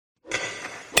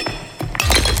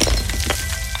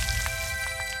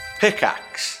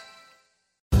Pickaxe.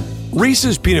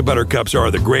 Reese's peanut butter cups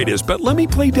are the greatest, but let me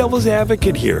play devil's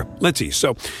advocate here. Let's see.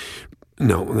 So,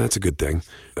 no, that's a good thing.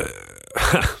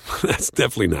 That's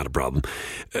definitely not a problem.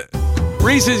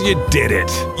 Reese's, you did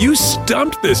it. You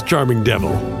stumped this charming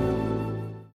devil.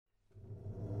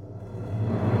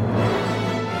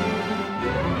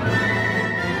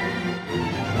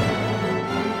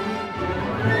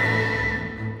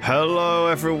 Hello,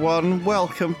 everyone.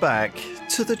 Welcome back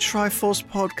to the Triforce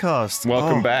podcast.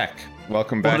 Welcome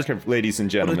back, ladies and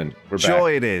gentlemen. We're back.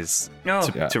 Joy it is Yeah.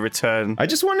 to return. I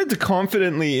just wanted to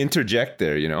confidently interject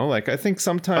there, like I think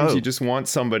sometimes you just want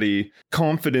somebody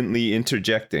confidently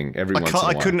interjecting every once in a while.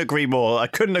 I couldn't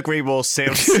agree more,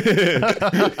 Sims.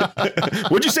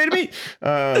 What'd you say to me?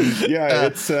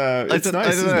 It's nice. I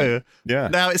don't know. Yeah.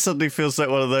 Now it suddenly feels like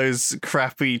one of those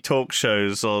crappy talk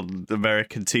shows on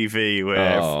American TV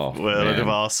where a lot of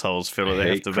assholes feel like they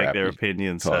have to make their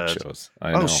opinions talk heard. Shows.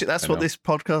 I know, Shit, that's what this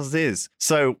podcast is.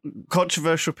 So,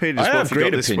 controversial opinions. I what have have you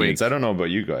great got this opinions. week? I don't know about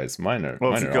you guys. Mine are.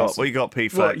 What have you got? Awesome. What you got,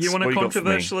 P-Flex? What, you want a What you got for me?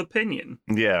 controversial opinion?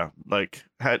 Yeah, like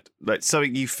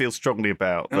something you feel strongly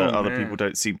about that other people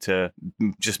don't seem to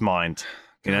just mind.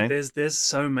 You know, there's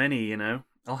so many.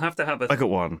 I'll have to have a. I got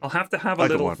one. I'll have to have a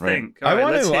little think. I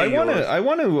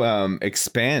want to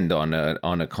expand on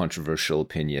a controversial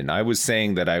opinion. I was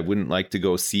saying that I wouldn't like to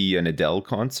go see an Adele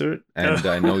concert, and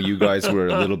I know you guys were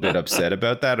a little bit upset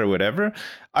about that or whatever.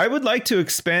 I would like to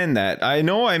expand that. I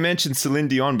know I mentioned Celine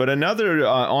Dion, but another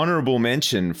honorable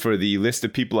mention for the list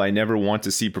of people I never want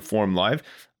to see perform live.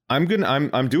 I'm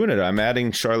doing it. I'm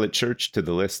adding Charlotte Church to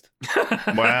the list.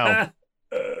 Wow,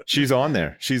 she's on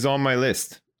there. She's on my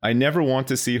list. I never want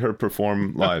to see her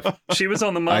perform live. She was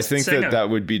on the Masked Singer. I think that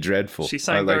would be dreadful. She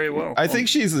sang very well. I think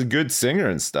she's a good singer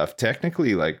and stuff.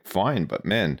 Technically, fine, but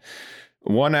man,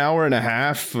 1 hour and a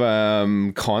half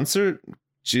concert.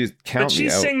 She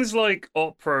sings like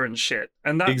opera and shit,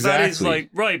 and that is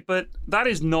right. But that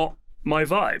is not my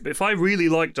vibe. If I really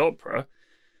liked opera,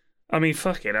 I mean,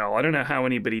 fuck it, hell, I don't know how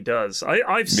anybody does.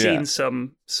 I've seen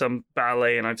some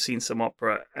ballet and I've seen some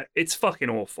opera. It's fucking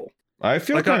awful. I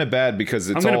feel kind of bad because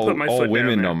it's all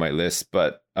women on my list,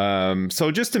 but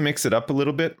so just to mix it up a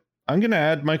little bit, I'm going to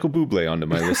add Michael Bublé onto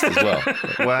my list as well.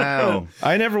 Wow.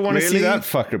 I never want to see that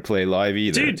fucker play live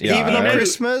either. Dude, even on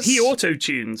Christmas? He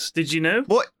auto-tunes. Did you know?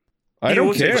 What? I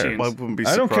don't care. I wouldn't be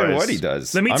surprised. I don't care what he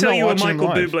does. Let me tell you a Michael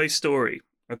Bublé story,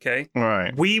 okay? All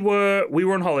right. We were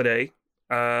on holiday.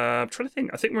 I'm trying to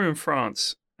think. I think we were in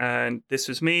France, and this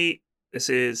was me. This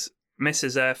is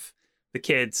Mrs. F, the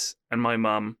kids, and my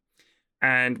mum.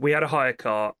 And we had a hire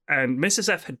car, and Mrs.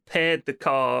 F had paired the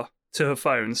car to her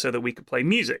phone so that we could play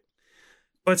music.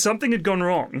 But something had gone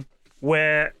wrong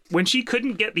where when she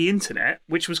couldn't get the internet,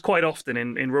 which was quite often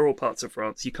in rural parts of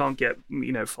France, you can't get,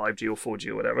 5G or 4G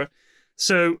or whatever.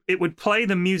 So it would play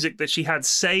the music that she had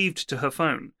saved to her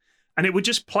phone, and it would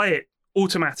just play it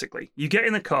automatically. You get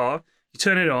in the car, you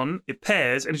turn it on, it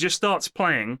pairs, and it just starts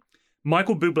playing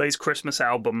Michael Bublé's Christmas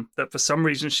album that for some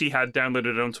reason she had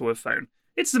downloaded onto her phone.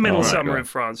 It's the middle of summer in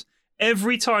France.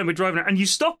 Every time we're driving, and you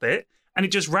stop it, and it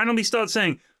just randomly starts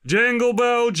saying, jingle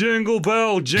bell, jingle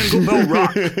bell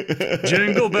rock,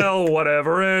 jingle bell,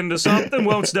 whatever, and something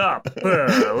won't stop.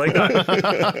 Like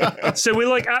that. So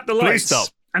we're at the lights, stop.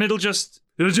 And it'll just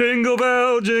jingle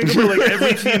bell, like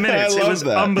every few minutes. It was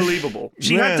unbelievable.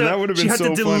 She had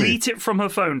to delete it from her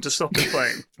phone to stop it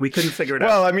playing. We couldn't figure it out.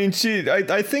 Well, I mean,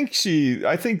 I think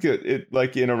that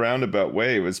it in a roundabout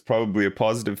way was probably a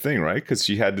positive thing, right? Because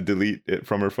she had to delete it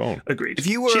from her phone. Agreed.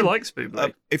 She likes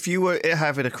Bublé. If you were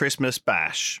having a Christmas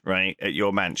bash, right, at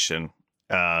your mansion,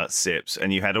 Sips,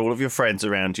 and you had all of your friends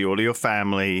around you, all of your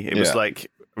family, it was like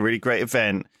a really great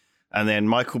event, and then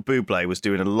Michael Bublé was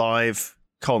doing a live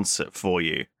concert for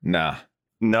you. Nah.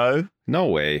 No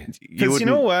way. Because you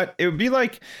know what? It would be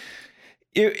like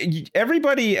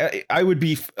everybody. I would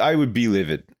be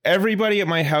livid. Everybody at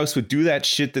my house would do that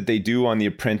shit that they do on The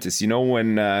Apprentice.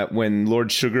 When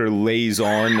Lord Sugar lays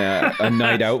on a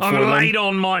night out for them. Laid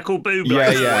on Michael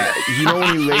Bublé. Yeah.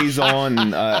 When he lays on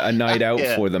a night out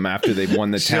for them after they've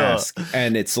won the task,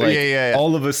 and it's like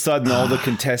all of a sudden all the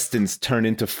contestants turn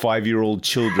into 5-year-old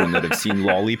children that have seen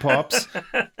lollipops.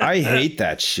 I hate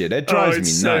that shit. It drives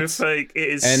me nuts. So fake. It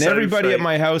is. And so everybody fake. at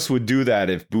my house would do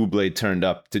that if Bublé turned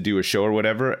up to do a show or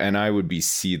whatever, and I would be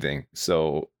seething.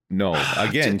 So no,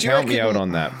 again, count me out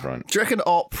on that front. Do you reckon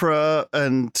opera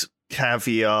and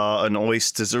caviar and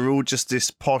oysters are all just this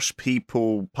posh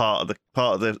people part of the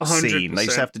scene? They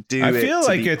just have to do it. I feel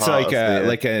like it's like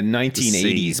a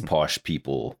 1980s scene. posh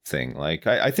people thing. Like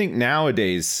I think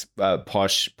nowadays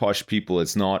posh people,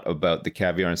 it's not about the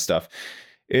caviar and stuff.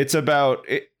 It's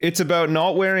about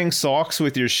not wearing socks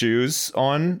with your shoes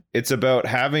on. It's about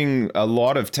having a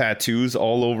lot of tattoos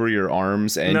all over your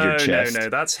arms and your chest. No,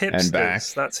 that's hipsters. And back.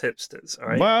 That's hipsters, all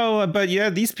right? Well, but yeah,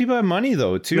 these people have money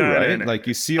though too, right? No. Like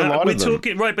you see a lot of them. We're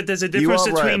talking right, but there's a difference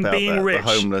between being that, rich.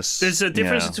 The homeless, there's a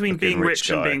difference between being rich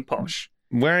and guy. being posh.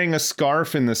 Wearing a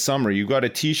scarf in the summer, you got a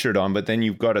t-shirt on, but then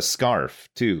you've got a scarf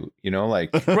too. You know,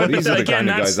 like Right, these but are the again, kind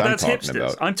of guys I'm that's talking hipsters.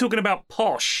 about. I'm talking about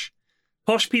posh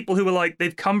people who are like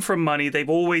they've come from money. They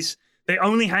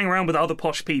only hang around with other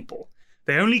posh people.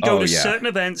 They only go to certain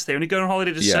events. They only go on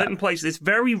holiday to certain places.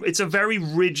 It's a very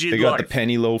rigid. They got life. the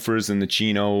penny loafers and the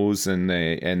chinos, and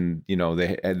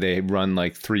they run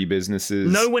like 3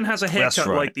 businesses. No one has a haircut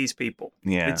like these people.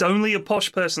 Yeah, it's only a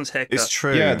posh person's haircut. It's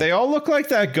true. Yeah, they all look like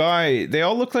that guy. They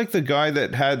all look like the guy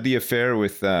that had the affair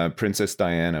with Princess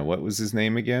Diana. What was his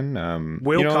name again?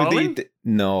 Will Carling?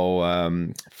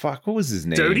 Fuck, what was his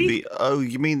name? Doty?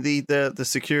 You mean the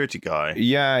security guy?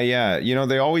 Yeah. You know,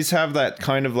 they always have that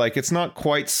kind of like, it's not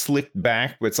quite slicked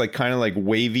back, but it's like kind of like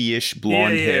wavy-ish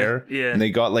blonde hair. Yeah. And they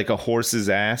got like a horse's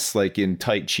ass, like in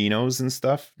tight chinos and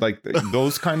stuff. Like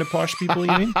those kind of posh people,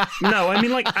 you mean? No, I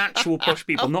mean like actual posh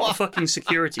people, not a fucking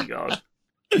security guard.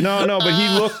 No, but he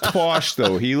looked posh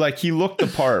though. He looked the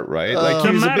part, right? Like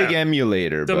he was a big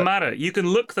emulator. Doesn't matter. You can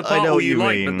look the part all you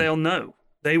like, but they'll know.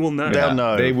 They will know. They'll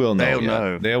know. They will know. They'll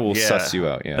know. They will suss you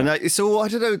out. Yeah. And it's all, I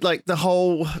don't know, like the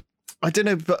whole, I don't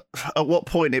know, but at what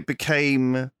point it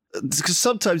became, because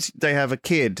sometimes they have a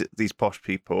kid, these posh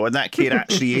people, and that kid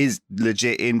actually is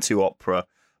legit into opera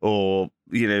or,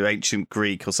 you know, ancient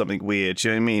Greek or something weird. Do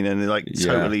you know what I mean? And they're like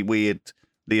totally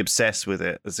weirdly obsessed with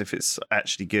it as if it's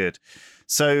actually good.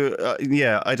 So,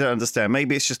 I don't understand.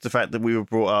 Maybe it's just the fact that we were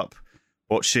brought up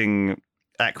watching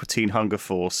Aqua Teen Hunger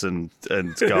Force and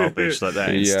garbage like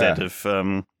that instead of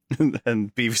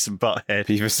and Beavis and Butthead.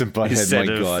 Beavis and Butthead,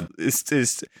 my God.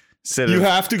 Instead you of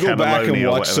have to go back and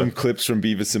watch whatever. some clips from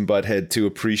Beavis and Butthead to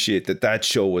appreciate that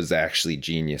show was actually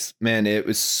genius. Man, it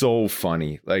was so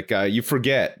funny. Like you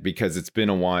forget because it's been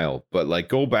a while, but like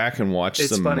go back and watch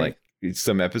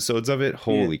some episodes of it.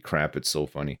 Holy crap, it's so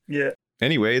funny. Yeah.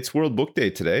 Anyway, it's World Book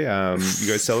Day today. You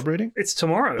guys celebrating? It's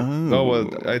tomorrow. Oh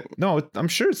well, I'm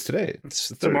sure it's today. It's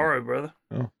tomorrow, brother.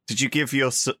 Oh. Did you give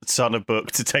your son a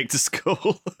book to take to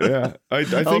school? Yeah, I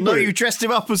think. Oh no, you dressed him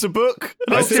up as a book.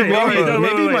 I think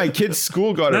maybe wait. my kid's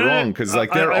school got it wrong because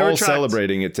like they're all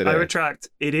celebrating it today. I retract.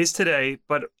 It is today,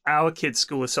 but our kids'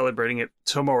 school is celebrating it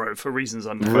tomorrow for reasons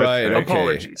unknown. Right. Okay.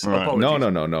 Apologies. Right.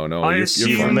 Apologies. No. I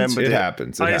assumed it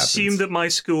happens. I assumed that my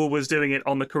school was doing it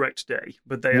on the correct day,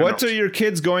 but they are What not. are your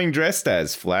kids going dressed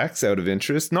as, Flax? Out of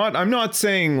interest? I'm not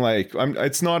saying like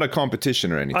it's not a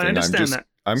competition or anything. I understand that.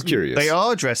 I'm curious. They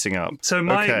are dressing up. So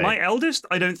my eldest,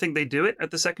 I don't think they do it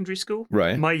at the secondary school.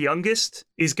 Right. My youngest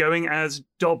is going as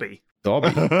Dobby. Dobby.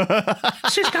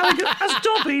 She's going as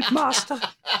Dobby, Master.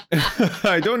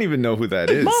 I don't even know who that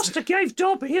is. Master gave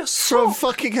Dobby a sock. From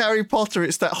fucking Harry Potter,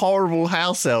 it's that horrible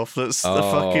house elf that's the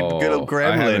fucking little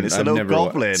gremlin. It's a little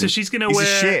goblin. So she's going to He's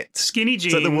wear shit. skinny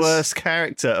jeans. It's like the worst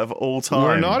character of all time.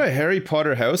 We're not a Harry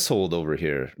Potter household over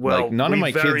here. Well, like, none of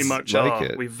my very kids much like are.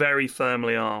 it. We very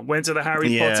firmly are. Went to the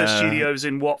Harry Potter studios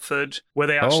in Watford, where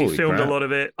they actually Holy filmed crap. a lot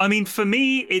of it. I mean, for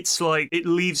me, it's like it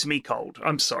leaves me cold.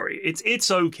 I'm sorry. It's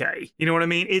okay. You know what I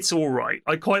mean? It's all right.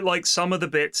 I quite like some of the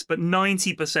bits, but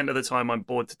 90% of the time I'm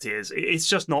bored to tears. It's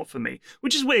just not for me,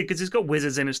 which is weird because it's got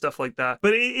wizards in and stuff like that.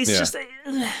 But it's just,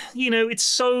 you know,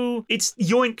 it's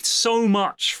yoinked so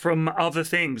much from other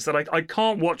things that I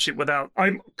can't watch it without.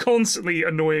 I'm constantly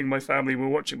annoying my family when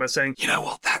we're watching by saying, you know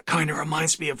what, that kind of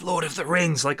reminds me of Lord of the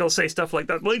Rings. Like I'll say stuff like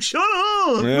that, like shut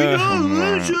up,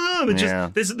 shut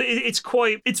up.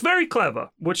 It's very clever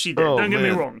what she did. Don't get me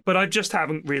wrong, but I just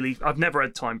I've never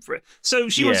had time for it. So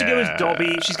she wants to go as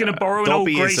Dobby. She's going to borrow an old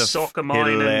grey sock of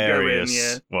mine and go in.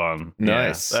 Yeah. One.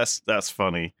 Nice. Yeah, that's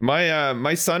funny.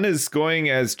 My son is going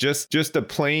as just a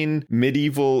plain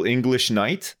medieval English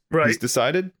knight. Right. He's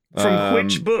decided. From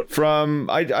which book? From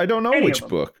I don't know which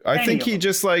book. I think he's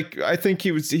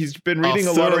been reading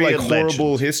a lot of like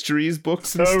horrible histories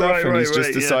books and stuff, and he's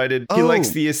just decided he likes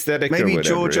the aesthetic. Maybe or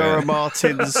whatever, George R.R.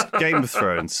 Martin's Game of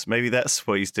Thrones. Maybe that's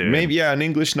what he's doing. Maybe an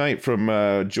English knight from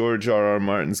George R.R.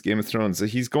 Martin's Game of Thrones. So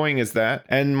he's going as that,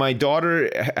 and my daughter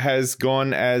has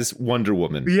gone as Wonder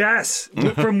Woman. Yes.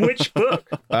 From which book?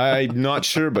 I'm not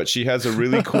sure, but she has a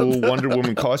really cool Wonder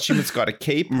Woman costume. It's got a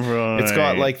cape. Right. It's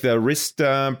got like the wrist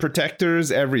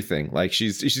protectors, everything. Like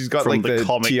she's got From like the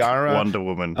comic tiara. Wonder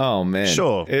Woman. Oh man,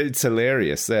 Sure. it's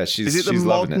hilarious. Yeah, she's Is it the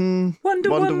loving it. modern Wonder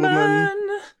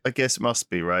Woman? I guess it must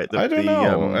be, right? I don't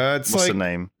know. It's what's like, the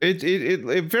name?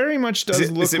 It very much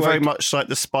does look Is it like... very much like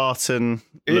the Spartan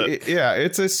look? Yeah,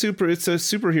 it's a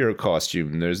superhero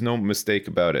costume. There's no mistake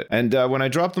about it. And when I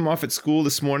dropped them off at school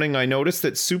this morning, I noticed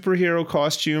that superhero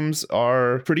costumes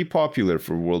are pretty popular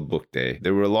for World Book Day.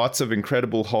 There were lots of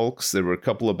Incredible Hulks. There were a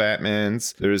couple of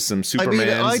Batmans. There's some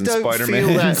Supermans and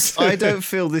Spider-Mans. I don't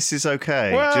feel this is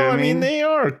okay. Well, Do you know what I mean, they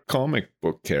are comic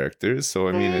book characters, so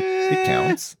I mean, it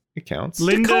counts. It counts.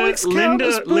 Linda books?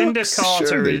 Carter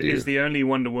Sure they is do. the only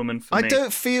Wonder Woman for I me.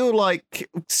 don't feel like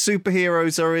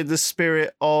superheroes are in the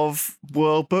spirit of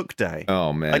World Book Day.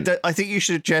 Oh man. I think you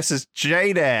should address as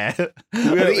Jane Eyre.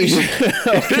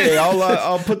 Okay,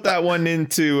 I'll put that one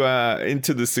into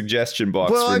the suggestion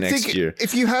box for next year.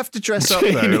 If you have to dress up though,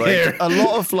 like a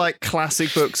lot of like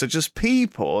classic books are just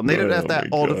people, and they don't have that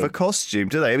odd of a costume,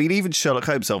 do they? I mean, even Sherlock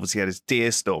Holmes obviously had his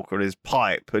deerstalker and his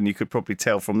pipe, and you could probably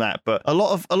tell from that. But a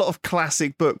lot of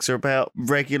classic books are about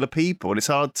regular people, and it's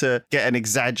hard to get an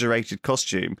exaggerated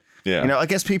costume. Yeah. You know, I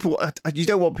guess people, you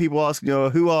don't want people asking,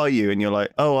 who are you? And you're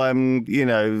like, oh, I'm,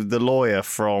 the lawyer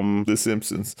from The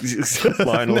Simpsons.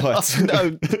 Lionel Hutz. No.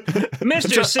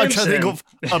 Mr. Simpson. I'm trying to think of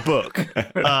a book.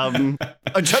 I'm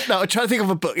trying to think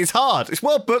of a book. It's hard. It's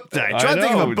World Book Day. Try to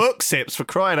think of a book, Sips, for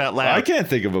crying out loud. I can't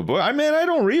think of a book. I mean, I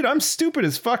don't read. I'm stupid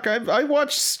as fuck. I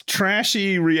watch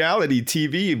trashy reality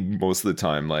TV most of the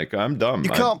time. Like, I'm dumb. You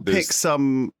can't pick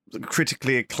some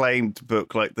critically acclaimed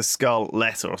book like The Scarlet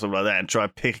Letter or something like that and try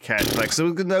and pick a character like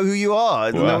someone's gonna know who you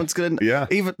are. Well, no one's gonna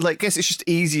even I guess it's just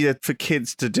easier for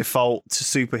kids to default to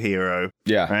superhero.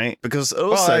 Yeah. Right? Because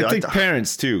also I think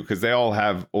parents too, because they all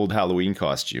have old Halloween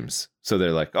costumes. So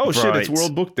they're like, oh shit, it's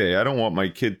World Book Day. I don't want my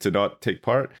kid to not take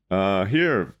part.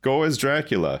 Here, go as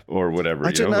Dracula or whatever.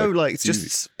 I don't know, like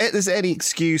just there's any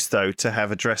excuse though to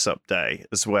have a dress up day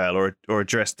as well, or a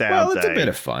dress down day. Well, it's a bit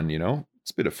of fun, It's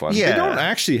a bit of fun. Yeah. They don't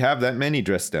actually have that many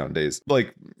dress down days.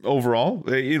 Like overall,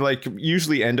 like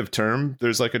usually end of term,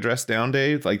 there's like a dress down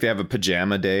day. Like they have a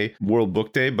pajama day, World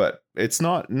Book Day, but it's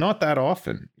not that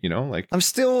often, like I'm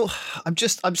still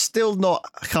not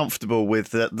comfortable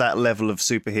with that level of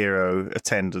superhero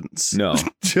attendance. No.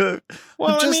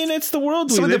 Well, I mean, it's the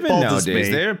world we live in nowadays.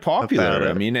 They're popular.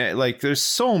 I mean, like there's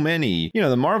so many,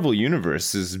 the Marvel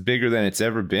universe is bigger than it's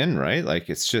ever been, right? Like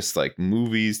it's just like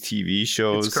movies, TV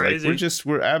shows. It's crazy. Like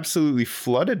we're absolutely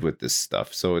flooded with this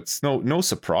stuff. So it's no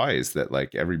surprise that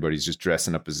like everybody's just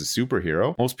dressing up as a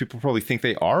superhero. Most people probably think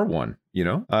they are one.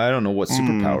 I don't know what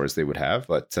superpowers they would have,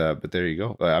 but there you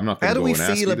go. I'm not going to go and ask. How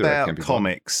do we feel either. about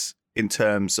comics in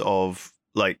terms of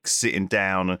like sitting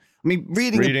down? I mean,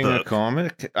 reading a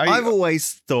comic. I've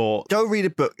always thought go read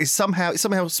a book is somehow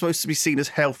supposed to be seen as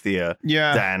healthier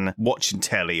than watching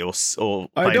telly or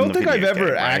I don't think I've ever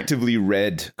game, right? actively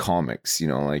read comics.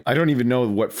 Like I don't even know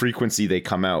what frequency they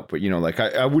come out, but like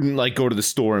I wouldn't like go to the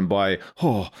store and buy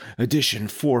edition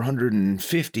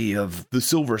 450 of The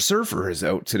Silver Surfer is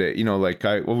out today. Like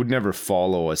I would never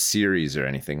follow a series or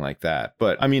anything like that.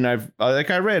 But I mean, I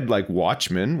read like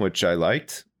Watchmen, which I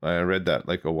liked. I read that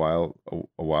like a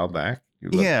while back.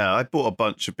 Yeah, I bought a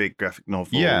bunch of big graphic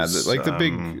novels. Yeah, the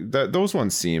big those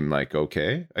ones seem like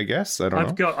okay, I guess. I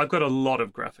don't know. I've got a lot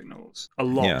of graphic novels. A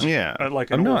lot. Yeah. Like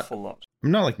an awful lot. I'm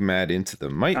not like mad into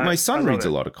them. My son reads a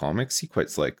lot of comics. He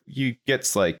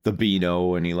gets like the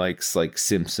Beano, and he likes like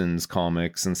Simpsons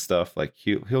comics and stuff. Like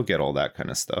he'll get all that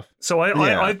kind of stuff. So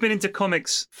I've been into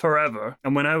comics forever,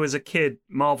 and when I was a kid,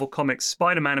 Marvel Comics,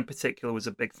 Spider-Man in particular, was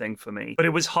a big thing for me. But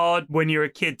it was hard when you're a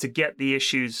kid to get the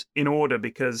issues in order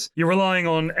because you're relying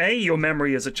on A, your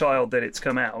memory as a child that it's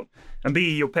come out, and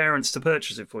B, your parents to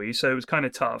purchase it for you. So it was kind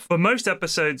of tough. But most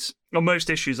episodes, or most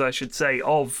issues, I should say,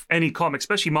 of any comic,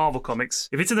 especially Marvel Comics,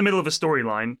 if it's in the middle of a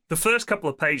storyline, the first couple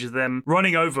of pages of them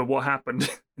running over what happened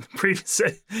in the previous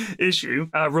issue,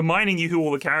 reminding you who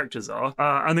all the characters are,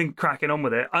 and then cracking on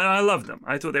with it. I love them.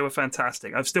 I thought they were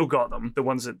fantastic. I've still got them, the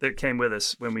ones that came with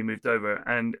us when we moved over,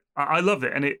 and I loved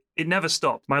it. And it never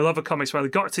stopped. My love of comics, when I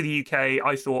got to the UK,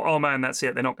 I thought, oh man, that's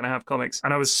it. They're not going to have comics.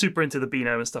 And I was super into the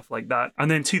Beano and stuff like that. And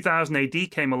then 2000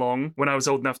 AD came along when I was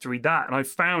old enough to read that, and I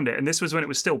found it. And this was when it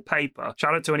was still paper.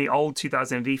 Shout out to any old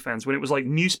 2000 AD fans, when it was like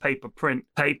newspaper print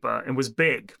paper and was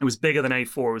big. It was bigger than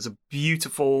A4. It was a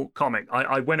beautiful comic.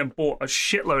 I went and bought a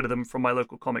shitload of them from my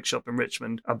local comic shop in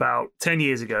Richmond about 10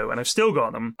 years ago, and I've still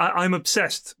got them. I'm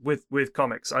obsessed with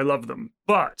comics. I love them.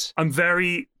 But I'm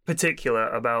very particular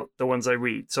about the ones I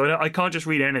read. So I can't just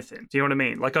read anything. Do you know what I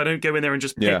mean? Like, I don't go in there and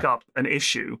just pick up an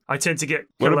issue. I tend to get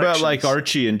What about collections. like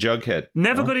Archie and Jughead?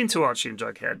 Never got into Archie and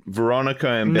Jughead. Veronica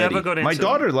and Never Betty. got into My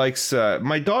daughter likes.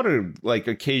 My daughter like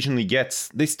occasionally gets.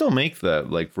 They still make the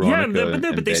like Veronica.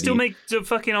 But they still make the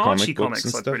fucking Archie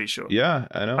comics. I'm pretty sure. Yeah,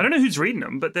 I know. I don't know who's reading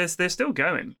them, but they're still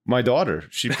going. My daughter,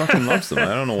 she fucking loves them.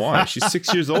 I don't know why. She's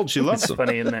 6 years old. She loves them.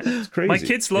 Funny, isn't it? It's crazy. My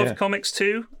kids love comics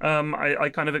too. I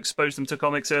kind of exposed them to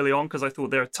comics early on because I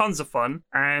thought they're tons of fun.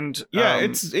 And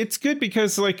it's good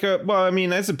because like well, I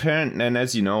mean, as a parent and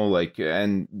as you know, like,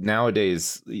 and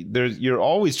nowadays you're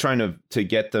always trying to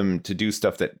get them to do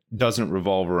stuff that doesn't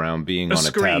revolve around being on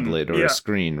a tablet or a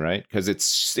screen, right? Because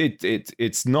it's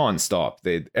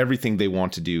nonstop. Everything they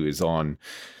want to do is on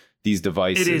these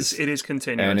devices. It is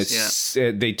continuous. And it's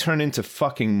they turn into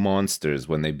fucking monsters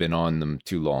when they've been on them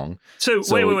too long. So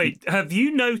wait. Have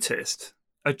you noticed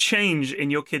a change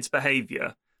in your kids'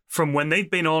 behavior from when they've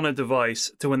been on a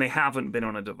device to when they haven't been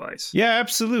on a device? Yeah,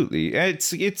 absolutely.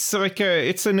 It's like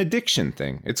it's an addiction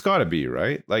thing. It's got to be,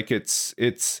 right? Like it's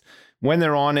when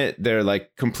they're on it, they're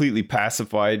like completely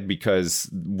pacified because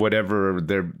whatever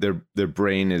their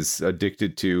brain is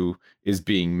addicted to is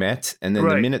being met, and then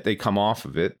the minute they come off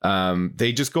of it,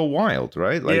 they just go wild,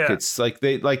 right? Like it's like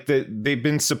they've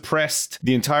been suppressed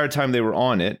the entire time they were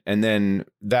on it, and then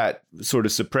that sort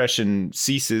of suppression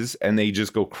ceases, and they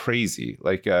just go crazy.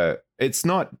 Like it's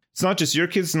not just your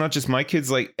kids, it's not just my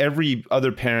kids. Like every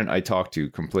other parent I talk to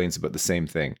complains about the same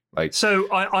thing. Like, so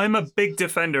I'm a big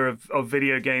defender of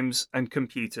video games and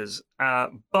computers,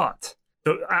 but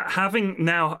having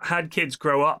now had kids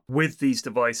grow up with these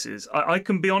devices, I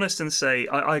can be honest and say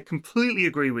I completely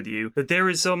agree with you that there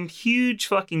is some huge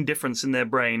fucking difference in their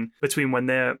brain between when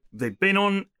they've been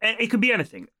on. It could be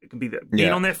anything. It could be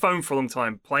being on their phone for a long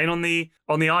time, playing on the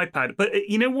iPad. But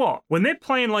you know what? When they're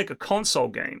playing like a console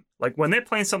game, like when they're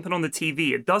playing something on the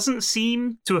TV, it doesn't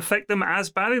seem to affect them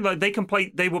as badly. Like they can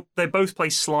play, they both play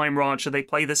Slime Rancher, they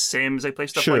play The Sims, they play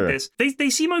stuff like this. They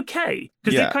seem okay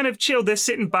because they're kind of chill. They're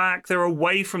sitting back, they're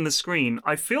away from the screen.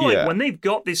 I feel like when they've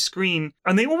got this screen,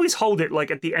 and they always hold it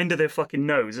like at the end of their fucking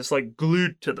nose, it's like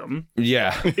glued to them.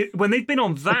 Yeah. When they've been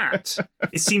on that,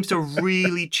 it seems to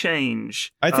really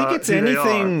change. I think it's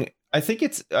anything. I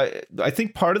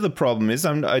think part of the problem is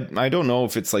I don't know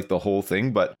if it's like the whole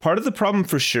thing, but part of the problem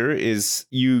for sure is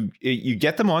you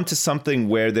get them onto something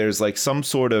where there's like some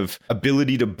sort of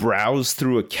ability to browse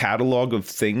through a catalog of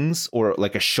things or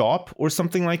like a shop or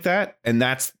something like that, and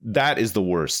that is the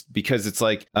worst because it's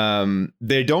like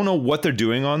they don't know what they're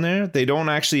doing on there. They don't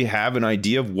actually have an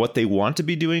idea of what they want to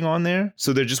be doing on there,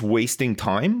 so they're just wasting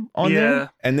time on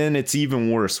there. And then it's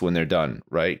even worse when they're done,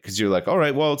 right? Because you're like, all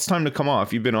right, well, it's time to come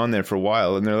off. You've been on there for a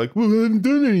while, and they're like, well, I haven't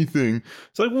done anything.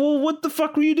 It's like, well, what the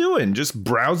fuck were you doing? Just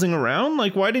browsing around?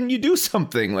 Like, why didn't you do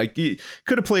something? Like, you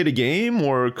could have played a game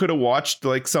or could have watched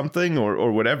like something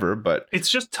or whatever, but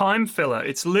it's just time filler.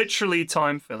 It's literally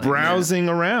time filler. Browsing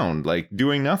around, like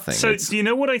doing nothing. So do you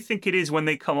know what I think it is when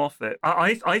they come off it?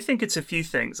 I think it's a few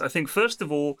things. I think first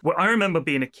of all, I remember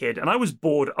being a kid and I was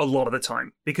bored a lot of the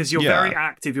time because you're very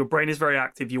active. Your brain is very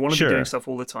active. You want to be doing stuff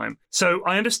all the time. So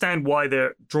I understand why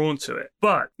they're drawn to it.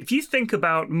 But if you think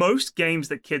about most games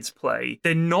that kids play,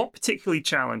 they're not particularly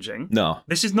challenging. No.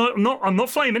 This is I'm not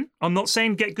flaming. I'm not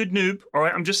saying get good noob. All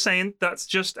right. I'm just saying that's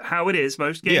just how it is.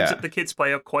 Most games that the kids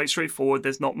play are quite straightforward.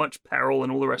 There's not much peril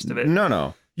and all the rest of it.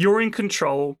 No. You're in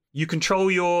control. You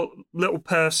control your little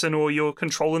person, or you're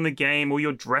controlling the game, or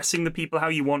you're dressing the people how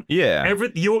you want. Yeah.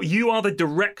 You are the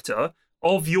director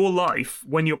of your life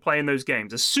when you're playing those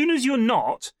games. As soon as you're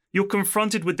not, you're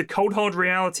confronted with the cold hard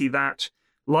reality that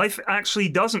life actually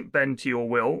doesn't bend to your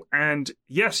will. And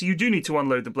yes, you do need to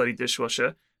unload the bloody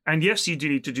dishwasher. And yes, you do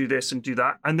need to do this and do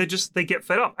that. And they get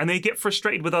fed up and they get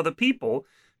frustrated with other people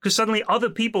because suddenly other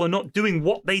people are not doing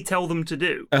what they tell them to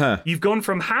do. You've gone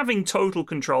from having total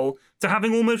control to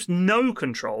having almost no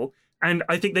control. And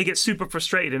I think they get super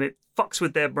frustrated and it fucks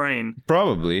with their brain.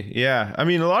 Probably, yeah. I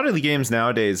mean, a lot of the games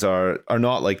nowadays are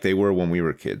not like they were when we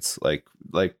were kids. Like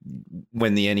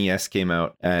when the NES came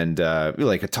out and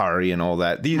like Atari and all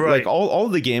that. Like all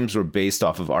the games were based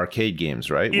off of arcade games,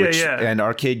 right? And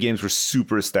arcade games were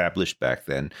super established back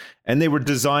then. And they were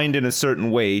designed in a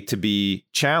certain way to be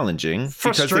challenging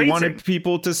because they wanted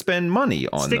people to spend money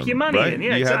on them. Stick your money in,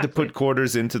 you had to put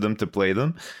quarters into them to play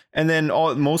them. And then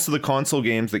most of the console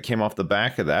games that came off the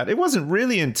back of that, it wasn't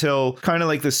really until kind of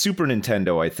like the Super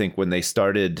Nintendo, I think, when they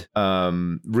started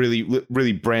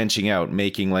really branching out,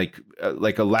 making like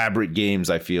like elaborate games,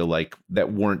 I feel like,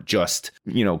 that weren't just,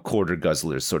 quarter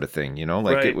guzzlers sort of thing,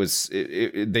 like Right. it was,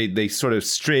 they sort of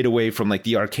strayed away from like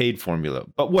the arcade formula,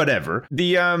 but whatever.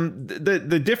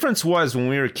 The difference was when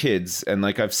we were kids, and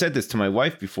like I've said this to my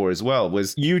wife before as well,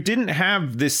 was you didn't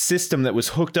have this system that was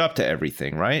hooked up to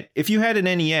everything, right? If you had an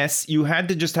NES, you had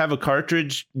to just have a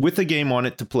cartridge with a game on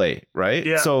it to play, right?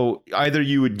 Yeah. So either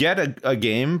you would get a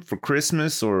game for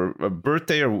Christmas or a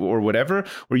birthday or whatever,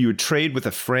 or you would trade with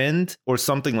a friend or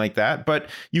something like that. But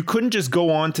you couldn't just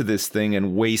go on to this thing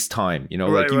and waste time,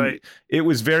 Right. It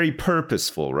was very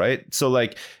purposeful, right? So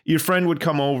like your friend would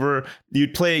come over,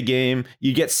 you'd play a game,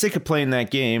 you get sick of playing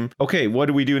that game. Okay, what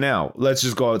do we do now? Let's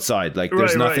just go outside. Like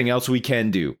there's nothing else we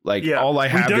can do. Like all I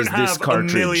have is this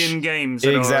cartridge. A million games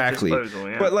at exactly. our disposal,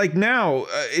 yeah. But like now,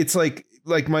 it's like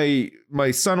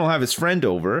my son will have his friend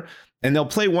over, and they'll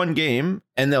play one game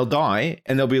and they'll die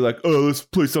and they'll be like, oh, let's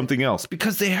play something else,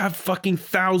 because they have fucking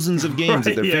thousands of games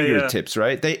at their fingertips,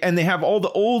 right? They have all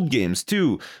the old games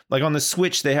too. Like on the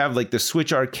Switch, they have like the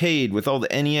Switch Arcade with all the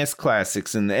NES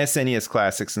classics and the SNES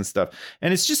classics and stuff.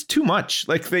 And it's just too much.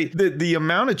 Like the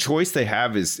amount of choice they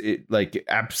have like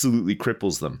absolutely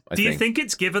cripples them. Do you think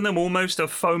it's given them almost a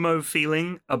FOMO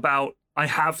feeling about, I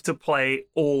have to play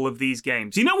all of these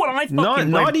games? You know what? I fucking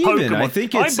not blame even. Pokemon. I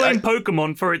think I blame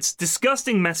Pokemon for its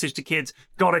disgusting message to kids.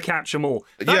 Gotta catch them all.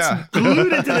 That's Yeah.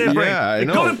 glued into their brain. Yeah, I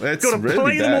know. That's Gotta really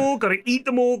play them bad. all. Gotta eat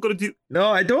them all. Gotta do. No,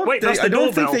 I don't. Wait, that's the I don't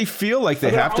think doorbell. they feel like they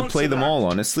I gotta have to answer play them that. all.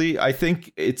 Honestly, I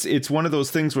think it's one of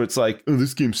those things where it's like, oh,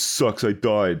 this game sucks. I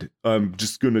died. I'm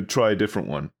just gonna try a different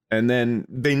one. And then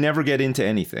they never get into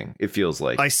anything, it feels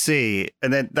like. I see.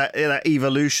 And then that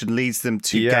evolution leads them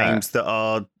to games that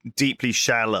are deeply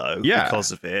shallow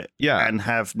because of it and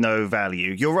have no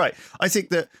value. You're right. I think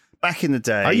that back in the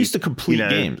day, I used to complete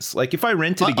games. Like if I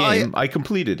rented a game, I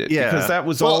completed it because that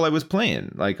was all I was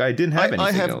playing. Like I didn't have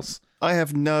anything else. I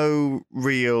have no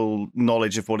real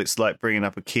knowledge of what it's like bringing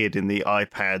up a kid in the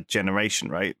iPad generation,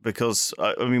 right? Because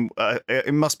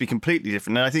it must be completely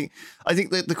different. And I think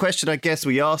that the question I guess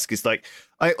we ask is like,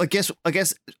 I guess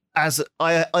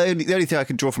the only thing I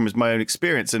can draw from is my own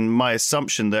experience and my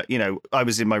assumption that, I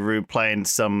was in my room playing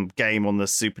some game on the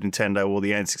Super Nintendo or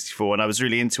the N64 and I was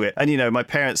really into it. And, my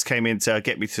parents came in to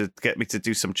get me to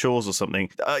do some chores or something.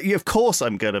 Of course,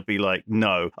 I'm going to be like,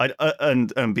 no,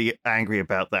 and be angry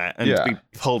about that and be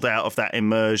pulled out of that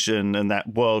immersion and that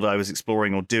world I was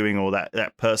exploring or doing, or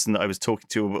that person that I was talking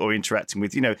to or interacting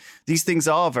with. These things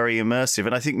are very immersive.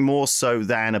 And I think more so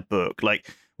than a book.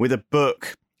 Like with a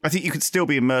book, I think you could still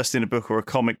be immersed in a book or a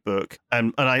comic book,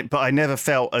 but I never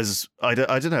felt as I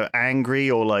don't know, angry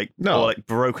or like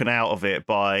broken out of it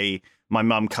by my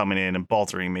mum coming in and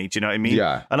bothering me. Do you know what I mean?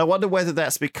 Yeah. And I wonder whether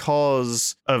that's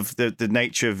because of the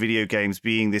nature of video games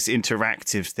being this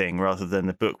interactive thing rather than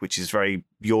the book, which is very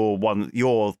your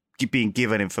being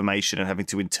given information and having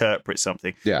to interpret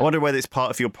something. Yeah. I wonder whether it's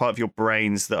part of your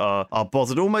brains that are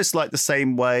bothered, almost like the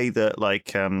same way that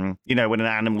when an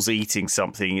animal's eating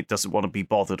something, it doesn't want to be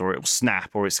bothered, or it'll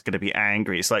snap, or it's going to be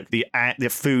angry. It's like the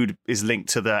food is linked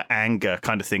to the anger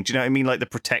kind of thing. Do you know what I mean? Like the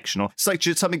protection, or it's like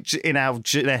something in our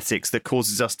genetics that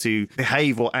causes us to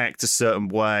behave or act a certain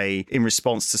way in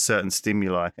response to certain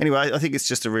stimuli. Anyway, I think it's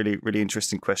just a really, really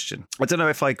interesting question. I don't know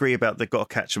if I agree about the got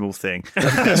to catch them all thing.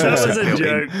 That's That also was a built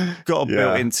joke.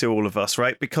 built into all of us,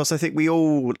 right? Because I think we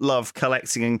all love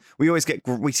collecting, and we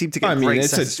seem to get great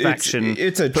satisfaction.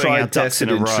 It's a putting our tried, ducks in tested,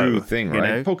 a and row, true thing,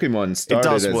 right? Pokemon started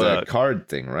as a card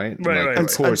thing, right? Right. Of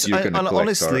course, you're going to collect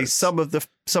honestly, cards. some of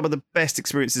the best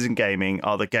experiences in gaming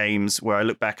are the games where I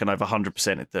look back and I've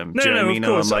 100%ed them. No, Do you know what I of mean?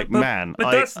 course. And I'm like, man,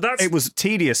 that's it was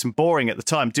tedious and boring at the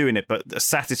time doing it, but the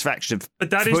satisfaction of But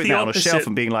that is putting the that on a opposite. shelf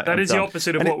and being like, that I'm is the done.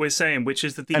 opposite of And what we're saying, which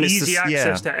is that the and it's easy just-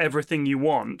 access to everything you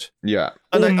want, Yeah.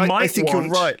 And or I think you're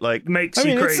want, right. Like, makes I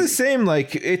mean, you it's crazy. the same.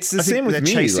 Like, it's the I think same with they're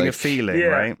me. chasing like, a feeling, Yeah.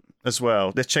 right? As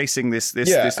well, they're chasing this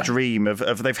dream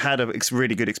of they've had a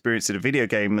really good experience in a video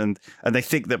game, and they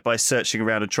think that by searching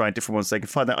around and trying different ones, they can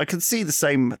find that. I can see the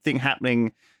same thing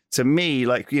happening to me.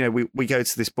 Like, we go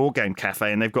to this board game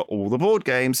cafe and they've got all the board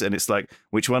games, and it's like,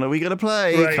 which one are we going to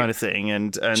play, Right. kind of thing,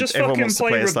 and Just everyone fucking wants to play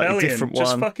play a slightly Rebellion. different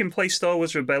Just one. fucking play Star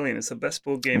Wars Rebellion. It's the best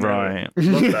board game Right.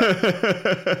 ever. Love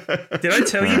that. Did I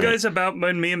tell you guys about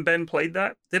when me and Ben played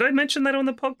that? Did I mention that on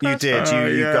the podcast? You did.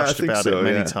 You yeah, I gushed think about so, it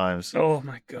many yeah. times. Oh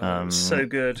my god, it was so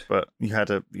good. But you had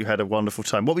a wonderful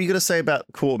time. What were you going to say about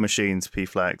quarter machines,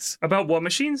 P-Flags? About what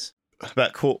machines?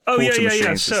 About quarter Oh, yeah. machines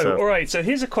and So, stuff. all right. So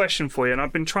here's a question for you, and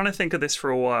I've been trying to think of this for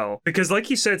a while. Because like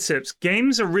you said, Sips,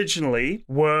 games originally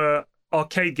were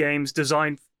arcade games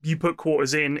designed, you put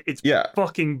quarters in, it's Yeah.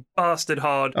 fucking bastard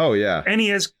hard. Oh, yeah.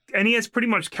 NES pretty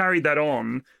much carried that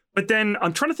on, But then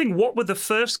I'm trying to think, what were the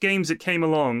first games that came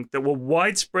along that were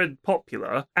widespread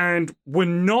popular and were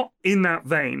not in that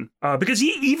vein? Because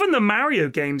even the Mario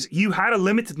games, you had a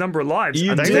limited number of lives.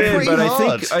 You and did, but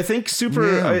hard. I think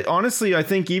honestly, I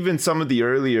think even some of the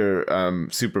earlier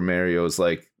Super Marios,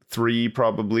 like 3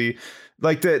 probably,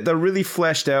 like the really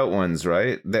fleshed out ones,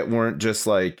 right? That weren't just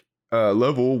like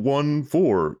level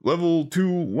 1-4, level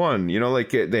 2-1, you know,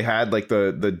 like they had like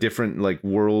the different like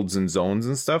worlds and zones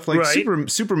and stuff. Like right.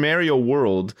 Super Mario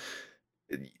World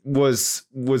was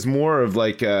more of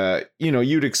like you know,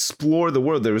 you'd explore the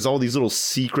world. There was all these little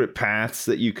secret paths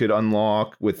that you could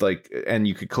unlock with like, and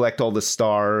you could collect all the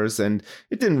stars, and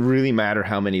it didn't really matter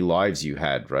how many lives you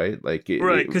had, right? Like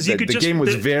right, because the game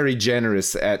was very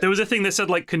generous at. There was a thing that said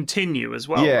like continue as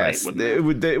well. Yes, right?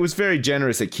 it was very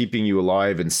generous at keeping you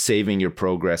alive and saving your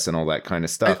progress and all that kind of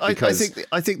stuff. I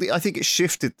think it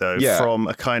shifted though from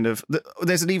a kind of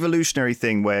there's an evolutionary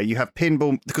thing where you have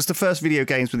pinball, because the first video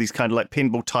games were these kind of like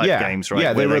pinball type games, right?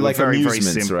 Yeah, they were like very, very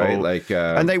amusements, simple, right? Like,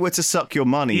 and they were to suck your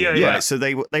money, right? Yeah. So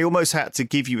they almost had to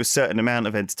give you a certain amount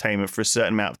of entertainment for a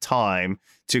certain amount of time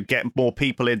to get more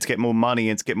people in, to get more money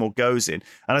in, to get more goes in.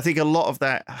 And I think a lot of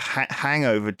that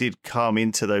hangover did come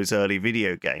into those early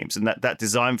video games, and that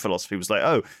design philosophy was like,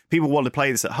 oh, people want to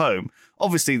play this at home.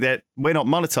 Obviously, we're not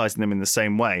monetizing them in the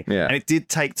same way, and it did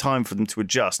take time for them to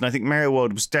adjust. And I think Mario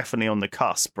World was definitely on the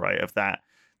cusp, right, of that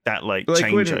like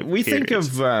change. We think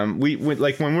of we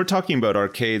like when we're talking about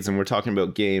arcades and we're talking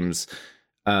about games,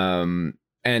 and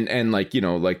like, you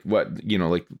know, like what, you know,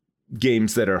 like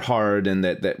games that are hard and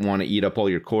that want to eat up all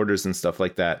your quarters and stuff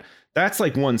like that. That's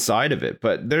like one side of it,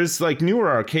 but there's like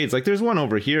newer arcades. Like there's one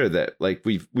over here that like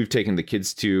we've taken the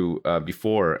kids to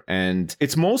before, and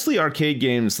it's mostly arcade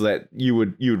games that you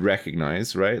would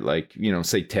recognize, right? Like, you know,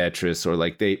 say Tetris, or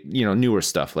like they, you know, newer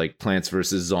stuff like Plants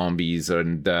vs Zombies,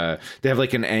 and they have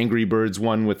like an Angry Birds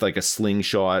one with like a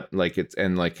slingshot, like it's,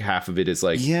 and like half of it is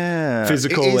like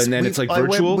physical, and then it's like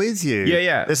virtual. I went with you.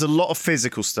 Yeah. There's a lot of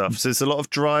physical stuff. So there's a lot of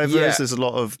drivers. There's a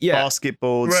lot of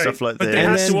basketballs, stuff like that. But they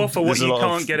have to offer what you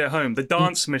can't get at home. The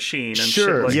dance machine and shit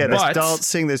like that. There's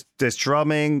dancing, there's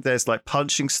drumming, there's like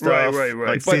punching stuff. Right.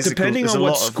 Like but depending on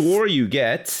what score you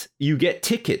get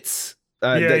tickets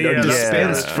that are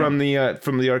dispensed from the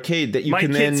arcade that you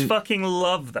can then. My kids fucking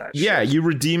love that shit. Yeah, you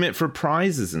redeem it for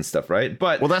prizes and stuff, right?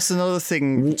 But that's another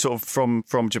thing, sort of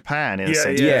from Japan in a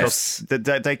sense. Yes, they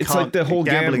can't. It's like the whole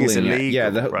gambling is illegal.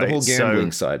 Yeah, the whole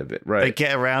gambling side of it, right? They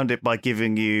get around it by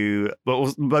giving you.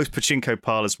 Well, most pachinko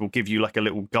parlors will give you like a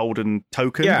little golden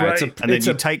token, and then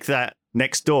you take that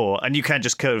next door, and you can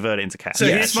just convert it into cash. So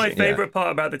here's my favorite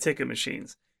part about the ticket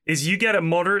machines. Is you get a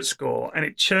moderate score and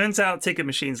it churns out ticket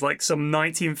machines like some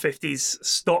 1950s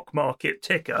stock market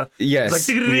ticker. Yes.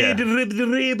 Like,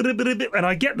 and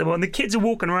I get them, and the kids are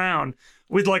walking around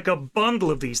with like a bundle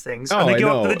of these things. And they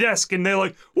go up to the desk and they're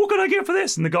like, what can I get for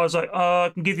this? And the guy's like, I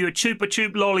can give you a Chupa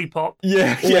Chup lollipop.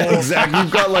 Yeah, exactly.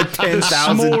 You've got like 10,000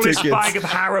 tickets. The smallest bag of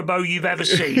Haribo you've ever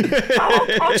seen.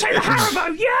 I'll take the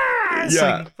Haribo, yes!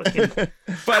 Yeah. Like,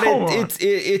 but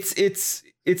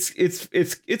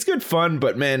it's good fun,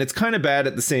 but man, it's kind of bad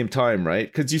at the same time, right?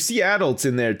 Because you see adults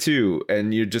in there too,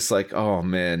 and you're just like, oh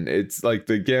man, it's like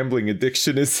the gambling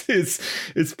addiction is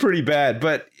pretty bad.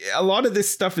 But a lot of this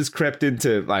stuff has crept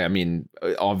into, I mean,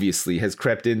 obviously has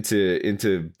crept into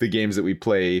the games that we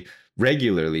play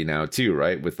regularly now too,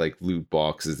 right? With like loot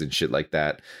boxes and shit like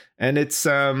that. And it's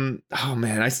oh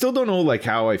man, I still don't know like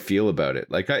how I feel about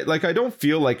it. Like I don't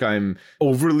feel like I'm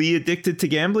overly addicted to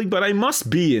gambling, but I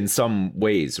must be in some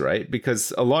ways, right?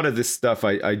 Because a lot of this stuff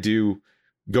I do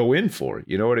go in for,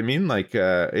 you know what I mean? Like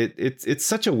it's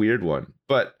such a weird one.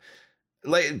 But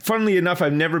like funnily enough,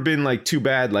 I've never been like too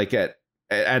bad like at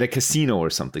a casino or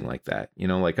something like that, you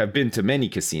know, like I've been to many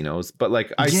casinos, but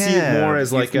like I see it more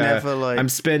as like I'm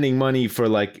spending money for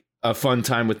like a fun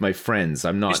time with my friends.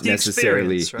 I'm not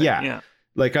necessarily right?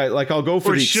 Like I'll go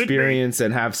for the experience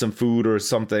and have some food or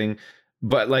something,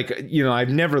 but like, you know, I've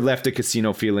never left a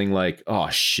casino feeling like, oh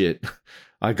shit,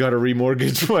 I gotta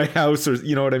remortgage my house, or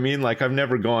you know what I mean? Like I've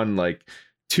never gone like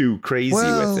too crazy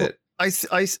with it. I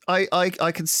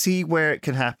can see where it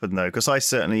can happen though, because I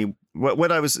certainly,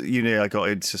 when I was I got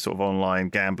into sort of online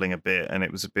gambling a bit, and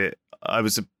it was I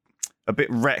was a bit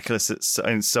reckless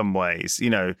in some ways. You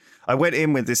know, I went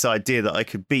in with this idea that I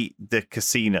could beat the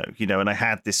casino, you know, and I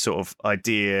had this sort of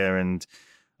idea, and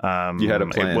you had a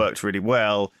plan. It worked really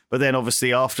well. But then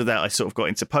obviously after that, I sort of got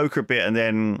into poker a bit, and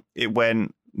then it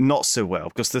went not so well,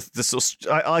 because the sort of,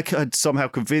 I had somehow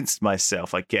convinced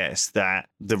myself, I guess, that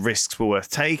the risks were worth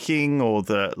taking, or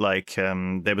that like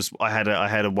I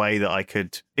had a way that I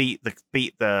could beat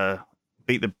the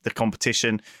beat the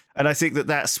competition. And I think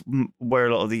that's where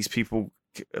a lot of these people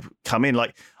come in.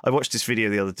 Like, I watched this video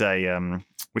the other day,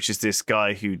 which is this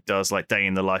guy who does like day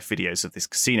in the life videos of this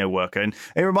casino worker, and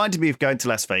it reminded me of going to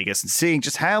Las Vegas and seeing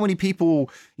just how many people,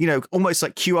 almost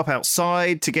like queue up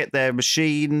outside to get their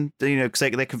machine, because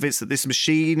they're convinced that this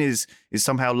machine is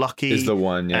somehow lucky, is the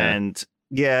one, and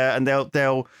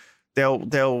they'll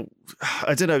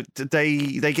I don't know,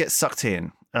 they get sucked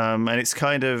in, and it's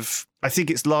kind of, I think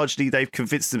it's largely they've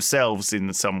convinced themselves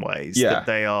in some ways that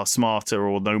they are smarter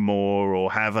or know more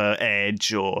or have an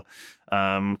edge, or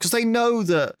because they know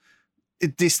that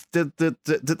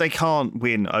that they can't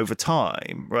win over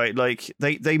time, right? Like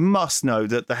they must know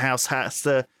that the house has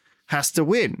to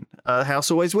win. House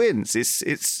always wins.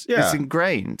 It's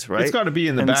ingrained, right? It's got to be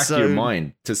in the back of your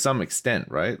mind to some extent,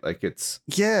 right? Like it's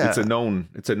a known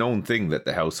thing that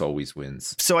the house always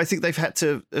wins. So I think they've had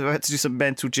to do some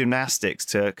mental gymnastics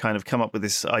to kind of come up with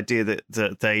this idea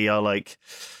that they are like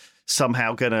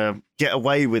somehow gonna get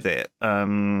away with it,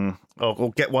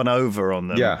 or get one over on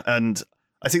them. Yeah, and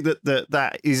I think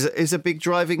that is a big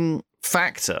driving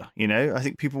factor. I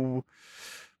think people.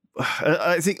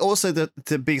 I think also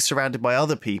that being surrounded by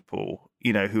other people,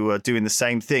 who are doing the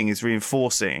same thing is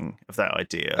reinforcing of that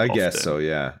idea. I guess so,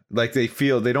 yeah. Like they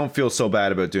don't feel so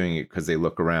bad about doing it because they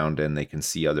look around and they can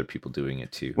see other people doing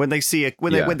it too. When they see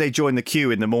when they join the queue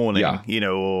in the morning,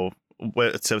 or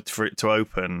for it to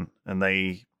open, and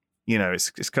they,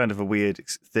 it's kind of a weird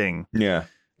thing. Yeah.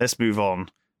 Let's move on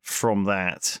from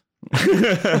that.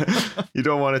 You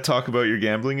don't want to talk about your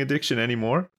gambling addiction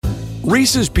anymore?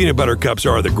 Reese's peanut butter cups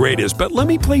are the greatest, but let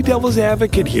me play devil's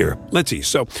advocate here. Let's see.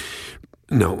 So,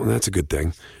 no, that's a good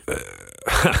thing.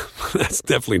 That's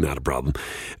definitely not a problem.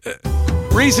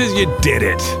 Reese's, you did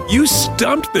it. You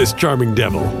stumped this charming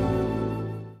devil.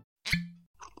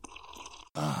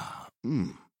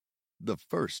 The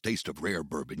first taste of rare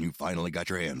bourbon you finally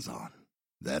got your hands on.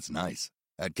 That's nice.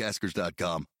 At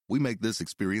Caskers.com, we make this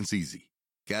experience easy.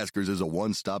 Caskers is a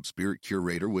one-stop spirit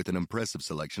curator with an impressive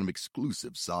selection of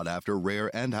exclusive, sought-after, rare,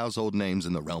 and household names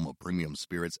in the realm of premium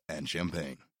spirits and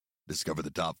champagne. Discover the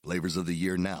top flavors of the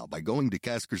year now by going to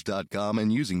Caskers.com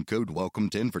and using code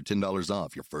WELCOME10 for $10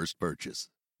 off your first purchase.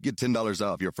 Get $10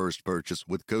 off your first purchase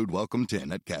with code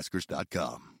WELCOME10 at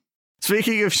Caskers.com.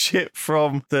 Speaking of shit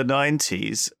from the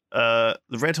 90s, the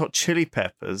Red Hot Chili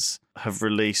Peppers have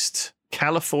released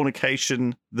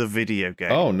Californication, the video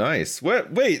game. Oh, nice.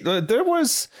 Wait, there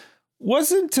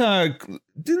wasn't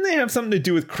didn't they have something to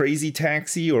do with Crazy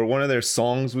Taxi, or one of their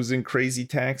songs was in Crazy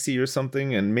Taxi or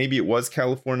something, and maybe it was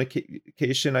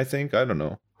Californication, I think. I don't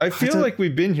know. I feel like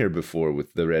we've been here before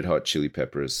with the Red Hot Chili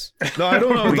Peppers. No, I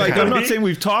don't know. Like, I'm not saying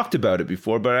we've talked about it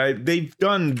before, but they've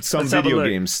done some video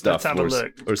game stuff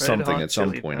or something at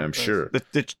some point, I'm sure.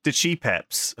 The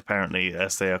Cheapeps, apparently,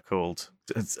 as they are called.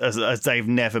 As they've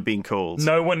never been called.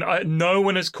 No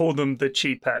one has called them the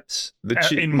Cheapeps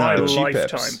in my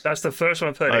lifetime. That's the first one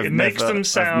I've heard. It makes them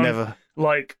sound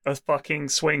like a fucking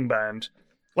swing band.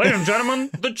 Ladies and gentlemen,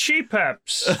 the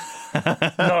Cheapeps.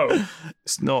 No,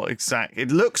 it's not exact.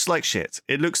 It looks like shit.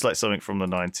 It looks like something from the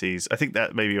 90s. I think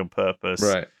that maybe on purpose.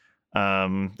 Right.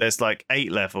 There's like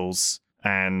 8 levels,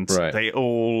 and they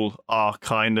all are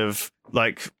kind of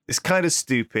like, it's kind of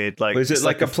stupid. Like, is it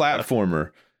like a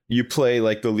platformer? You play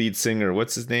like the lead singer.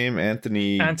 What's his name?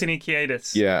 Anthony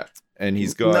Kiedis. Yeah, and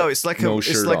he's got it's like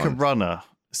a runner.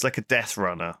 It's like a death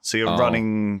runner. So you're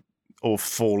running or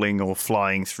falling or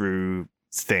flying through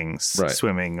things,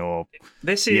 swimming or.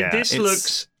 This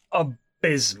looks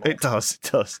abysmal. It does.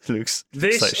 It looks.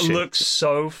 This looks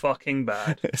so fucking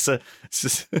bad. It's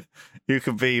just, you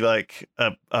could be like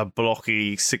a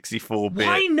blocky 64-bit.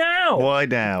 Why now? Why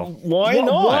now? Why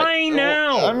not? Why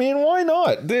now? I mean, why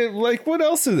not? Like, what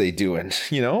else are they doing?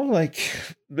 Like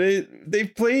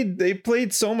they've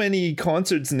played so many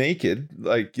concerts naked,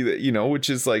 like, which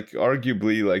is like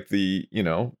arguably like the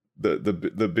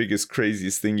the biggest,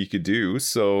 craziest thing you could do.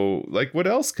 So, like, what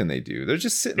else can they do? They're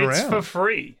just sitting around. It's for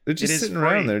free. They're just sitting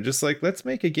around. They're just like, let's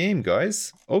make a game,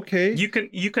 guys. Okay. You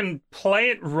can play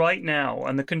it right now,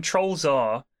 and the controls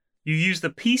are you use the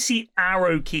PC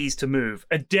arrow keys to move.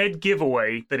 A dead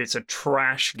giveaway that it's a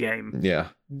trash game. Yeah.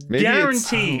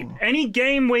 Guaranteed. Any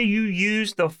game where you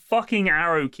use the fucking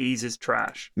arrow keys is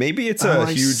trash. Maybe it's a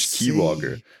huge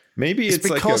keylogger. Maybe it's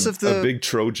because like a big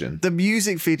Trojan. The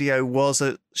music video was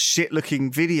a shit-looking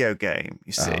video game,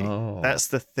 you see. Oh. That's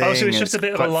the thing. Oh, so it's just a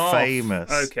bit of a laugh. Famous.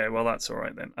 Okay, well, that's all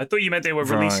right then. I thought you meant they were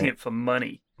releasing it for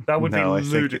money. That would be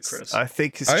ludicrous. I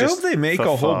hope they make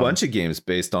a whole bunch of games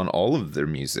based on all of their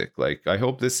music. Like, I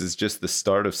hope this is just the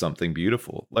start of something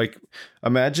beautiful. Like,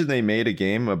 imagine they made a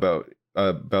game about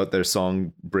about their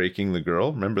song "Breaking the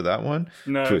Girl"? Remember that one?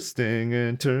 No. Twisting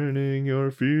and turning,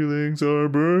 your feelings are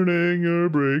burning, you're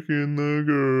breaking the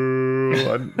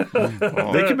girl.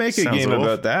 They could make a Sounds game awful.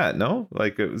 about that, no?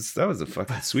 Like that was a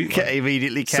fucking sweet Get one.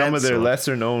 immediately cancelled. Some of their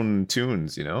lesser known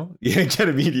tunes, you know? Yeah, get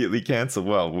immediately canceled.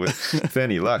 Well, with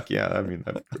any luck, yeah. I mean,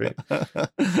 that'd be great.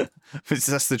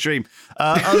 That's the dream.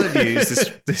 Other news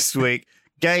this week: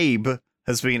 Gabe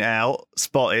has been out,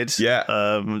 spotted. Yeah.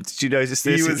 Did you notice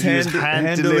this? He was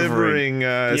hand delivering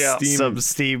some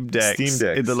Steam Decks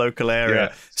in the local area.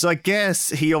 Yeah. So I guess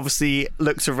he obviously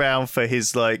looks around for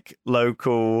his like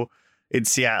local in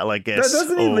Seattle, I guess.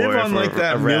 Doesn't he live on like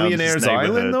that around his millionaire's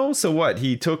island neighborhood. though? So what?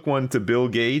 He took one to Bill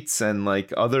Gates and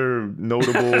like other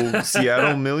notable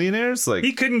Seattle millionaires. Like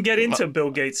He couldn't get into Bill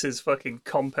Gates's fucking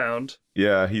compound.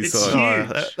 yeah, he It's saw.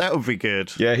 huge. That would be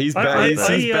good. Yeah, he's I- he's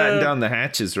batting I down the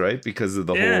hatches, right? Because of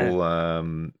the Yeah. whole I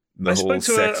whole spoke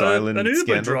to sex island an Uber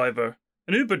scandal. driver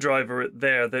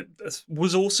there that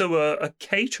was also a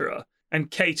caterer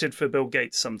and catered for Bill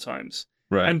Gates sometimes.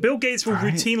 Right. And Bill Gates will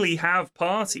Right. routinely have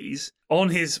parties on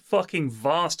his fucking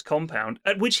vast compound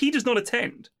at which he does not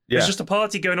attend. Yeah. There's just a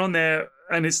party going on there,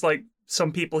 and it's like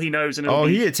some people he knows. And it'll Oh,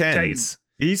 be he attends.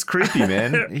 He's creepy,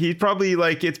 man. He's probably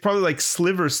like, it's probably like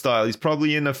Sliver style. He's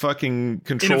probably in a fucking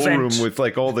control vent. room with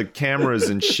like all the cameras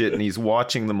and shit, and he's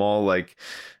watching them all like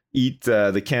eat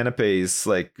the canapes,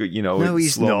 like, you know, No, in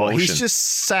he's slow not. motion. He's just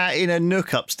sat in a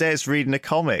nook upstairs reading a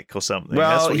comic or something.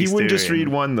 That's Well, what he he's wouldn't just doing. read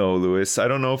one though, Lewis. I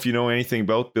don't know if you know anything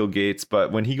about Bill Gates,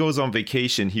 but when he goes on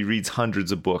vacation, he reads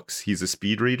hundreds of books. He's a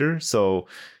speed reader. So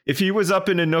if he was up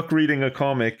in a nook reading a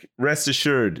comic, rest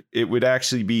assured it would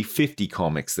actually be 50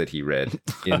 comics that he read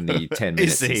in the 10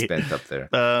 minutes he he? spent up there.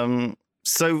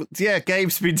 So yeah,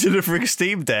 Gabe's been delivering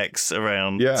Steam Decks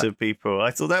around to people. I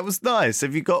thought that was nice.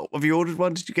 Have you ordered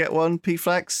one? Did you get one,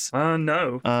 P-Flax?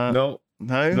 No. No.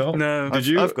 No. Did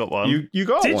you? I've got one. You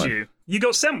got Did one. you? You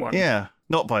got sent one? Yeah,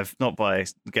 not by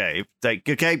Gabe.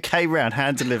 Gabe came round,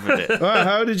 hand delivered it.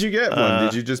 How did you get one?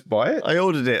 Did you just buy it? I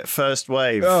ordered it first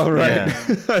wave. Oh, right.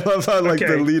 Yeah. I love how like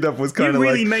Okay. the lead up was kind You of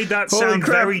really like, made that holy sound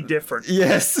crap. very different.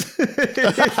 Yes.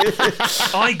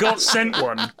 I got sent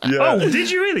one. Yeah. Oh, did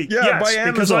you really? Yeah, yes,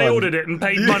 by because I Amazon. ordered it and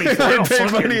paid money for it. I Oh, paid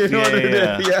fuck money you. and ordered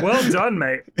Yeah. it. Yeah. Well done,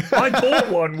 mate. I bought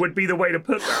one would be the way to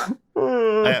put that.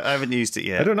 I haven't used it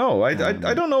yet. I don't know. I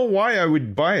don't know why I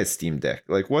would buy a Steam Deck.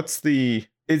 Like, what's the?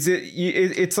 Is it?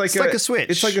 It's like It's like a Switch.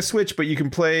 It's like a Switch, but you can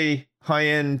play high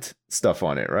end stuff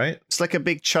on it, right? It's like a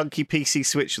big chunky PC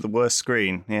Switch with the worst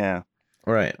screen. Yeah.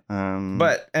 Right.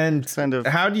 But kind of.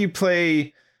 how do you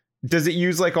play? Does it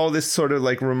use like all this sort of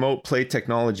like remote play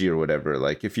technology or whatever?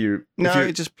 Like if you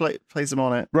It just plays them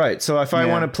on it. right. So if I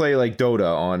Yeah. want to play like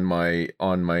Dota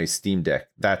on my Steam Deck,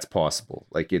 that's possible.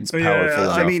 Like it's Yeah, powerful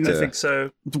enough I mean, to. I think so.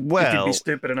 You could Well, be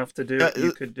stupid enough to do it.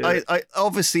 You could do it. I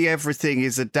obviously everything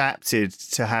is adapted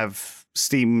to have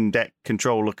Steam Deck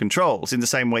controller controls in the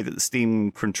same way that the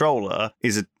Steam controller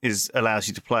is allows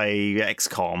you to play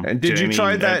XCOM. And Do did know you what I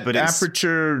try mean? that But it's-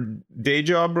 Aperture Day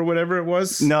Job or whatever it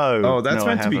was? No. Oh, that's no, I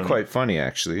meant to be haven't. quite funny,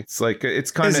 actually. It's like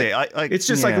it's kind Is of. it? It's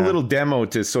just like a yeah. little demo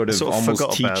to sort of Sort of almost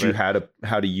forgot about teach you it.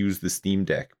 how to use the Steam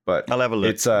Deck. But I'll have a look.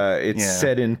 it's Yeah.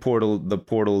 set in the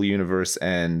Portal universe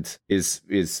and is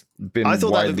been I thought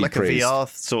that widely looked like praised. a VR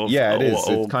sort of. Yeah, it is.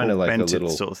 Or, It's kinda like a augmented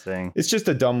little- sort of thing. It's just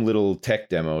a dumb little tech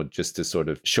demo just to sort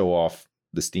of show off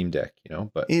the Steam Deck, you know.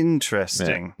 But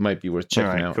Interesting. yeah, might be worth checking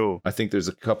Alright, out. cool. I think there's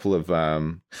a couple of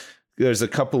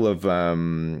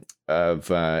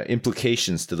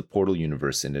implications to the Portal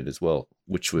universe in it as well,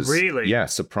 which was Really? yeah,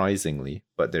 surprisingly.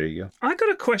 But there you go. I got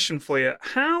a question for you.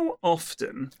 How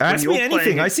often? Ask when me you're anything.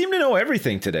 playing I it- seem to know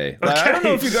everything today. Like, I don't Okay.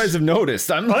 know if you guys have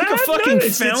noticed. I'm like I a have fucking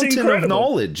noticed. It's fountain of incredible.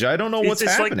 knowledge. I don't know what's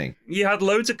it's happening. Like you had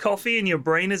loads of coffee and your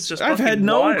brain is just. I've fucking had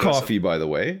no wired or coffee, by the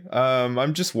way.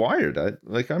 I'm just wired. I feel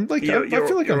like You're I'm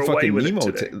away fucking with it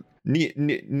Nemo. today.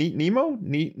 Nemo?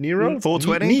 Nero?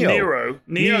 420?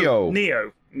 Neo.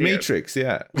 Neo. Matrix,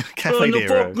 yeah. Cafe And the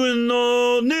Nero. fucking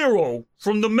Nero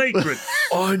from the Matrix.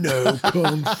 I know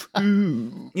Kung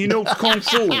Fu. You know Kung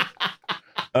Fu.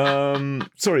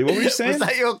 Sorry, what were you Was saying?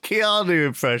 that your Keanu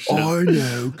impression? I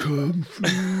know Kung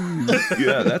Fu.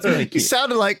 Yeah, that's my You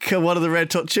sounded like one of the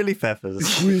Red Hot Chili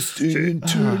Peppers. Twisting and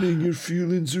turning, your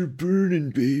feelings are burning,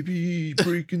 baby.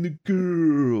 Breaking the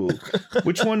girl.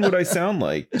 Which one would I sound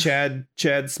like? Chad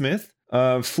Smith?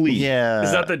 Flea. Yeah.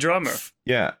 Is that the drummer?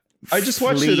 Yeah. I just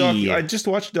watched Flea. I just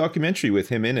watched a documentary with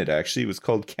him in it. Actually, it was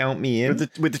called "Count Me In."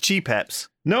 with the Cheapeps?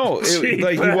 No, Cheap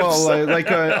like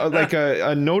Peps.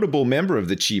 a notable member of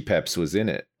the Cheapeps was in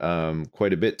it.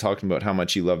 Quite a bit talking about how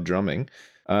much he loved drumming.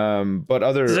 But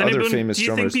other famous do you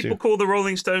drummers think people too. call the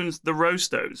Rolling Stones the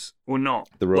Roastos or not?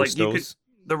 The Like, you Roastos.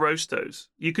 the Roastos.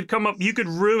 You could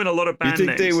ruin a lot of band You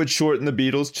think names. they would shorten the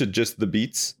Beatles to just the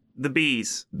Beats? The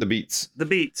Bees. The Beats. The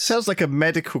Beats. Sounds like a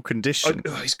medical condition.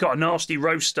 Oh, he's got a nasty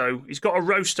roasto. He's got a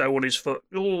roasto on his foot.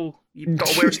 Oh, you've got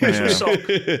to wear a special sock.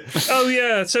 Oh,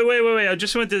 yeah. So wait. I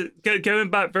just wanted to going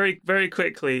back very, very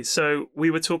quickly. So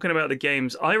we were talking about the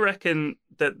games. I reckon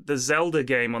that the Zelda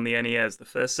game on the NES, the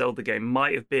first Zelda game,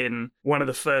 might have been one of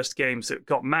the first games that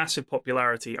got massive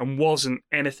popularity and wasn't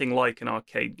anything like an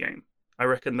arcade game. I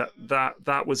reckon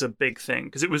that was a big thing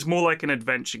because it was more like an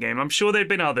adventure game. I'm sure there'd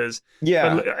been others.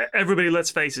 Yeah. But everybody, let's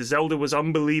face it, Zelda was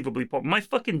unbelievably popular. My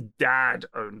fucking dad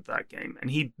owned that game, and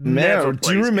he never played.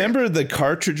 Do you remember the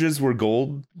cartridges were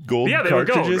gold? Yeah, they were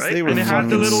gold, right? They were and it had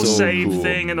the little so save cool.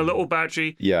 thing and a little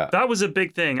battery. Yeah. That was a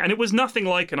big thing, and it was nothing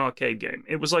like an arcade game.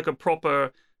 It was like a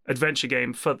proper adventure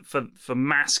game for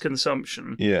mass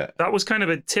consumption. Yeah. That was kind of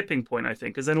a tipping point, I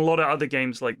think, because then a lot of other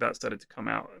games like that started to come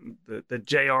out. The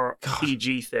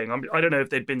JRPG thing. I don't know if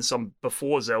there'd been some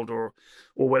before Zelda or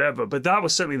whatever, but that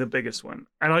was certainly the biggest one.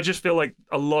 And I just feel like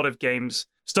a lot of games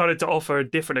started to offer a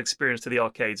different experience to the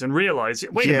arcades and realize,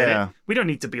 wait a minute, we don't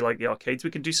need to be like the arcades.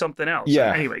 We can do something else.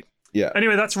 Yeah. Anyway, Yeah.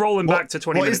 Anyway, that's rolling back to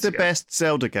 20 minutes What is the ago. best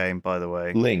Zelda game, by the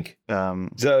way? Link.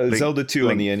 Zelda 2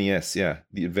 on the NES, yeah.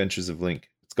 The Adventures of Link.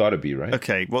 It's got to be, right?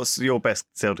 Okay, what's your best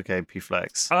Zelda game,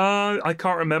 P-Flex? I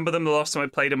can't remember them. The last time I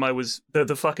played them, I was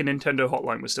the fucking Nintendo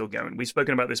hotline was still going. We've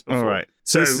spoken about this before. All right.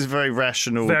 So this is a very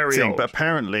rational thing, old. but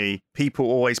apparently people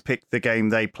always pick the game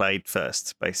they played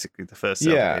first, basically the first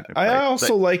Zelda game they played. I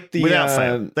also like the without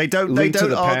fail. They don't Link to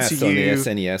the answer Past on you. the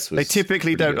SNES was They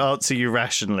typically pretty don't good. answer you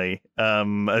rationally,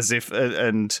 as if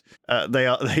they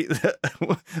are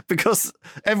because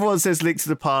everyone says Link to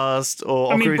the Past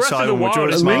or I mean, Ocarina of Breath of Time the or Wild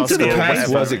Majora's is Link to the Mask or Past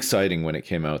whatever. was exciting when it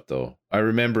came out, though. I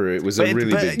remember it was a But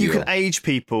really big you deal. can age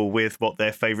people with what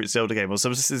their favorite Zelda game was. So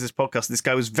I was listening to this podcast. This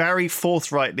guy was very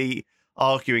forthrightly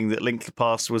arguing that Link to the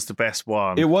Past was the best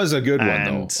one. It was a good one,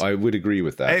 And though. I would agree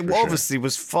with that. It for sure. obviously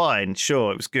was fine.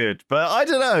 Sure, it was good, but I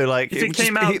don't know. Like If it was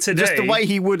came just, out just the today- way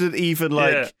he wouldn't even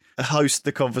Yeah. host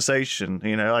the conversation.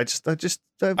 You know, I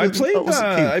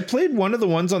I played one of the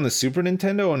ones on the Super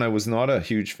Nintendo, and I was not a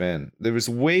huge fan. There was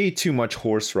way too much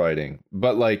horse riding,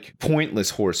 but like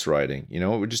pointless horse riding. You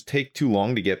know, it would just take too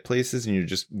long to get places, and you're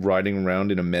just riding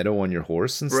around in a meadow on your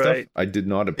horse and stuff. Right. I did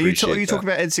not Are appreciate you talking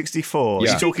about N64?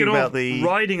 Yeah. You're talking Speaking about of the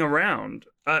riding around,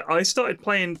 I started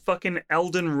playing fucking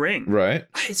Elden Ring. right?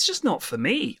 It's just not for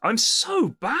me. I'm so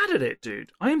bad at it,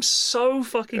 dude. I am so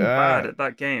fucking bad at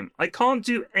that game. I can't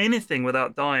do anything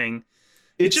without dying.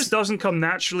 It just doesn't come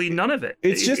naturally. None of it.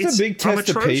 It's just a big I'm test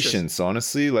of atrocious. patience,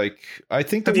 honestly. Like, I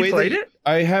think the Have you way played that it?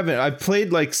 I haven't. I've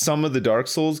played like some of the Dark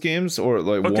Souls games, or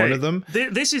like Okay, one of them.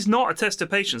 This is not a test of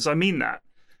patience. I mean that.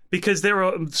 Because there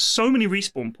are so many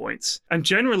respawn points. And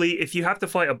generally, if you have to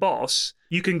fight a boss,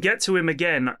 you can get to him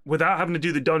again without having to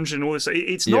do the dungeon and all this.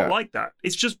 It's not Yeah. like that.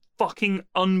 It's just fucking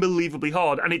unbelievably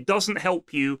hard. And it doesn't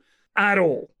help you at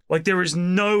all. Like, there is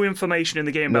no information in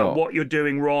the game about No. what you're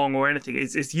doing wrong or anything.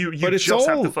 It's you But it's just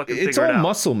all have to fucking it's figure all it out.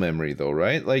 muscle memory, though,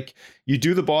 right? Like, you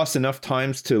do the boss enough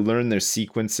times to learn their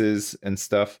sequences and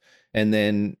stuff, and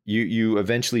then you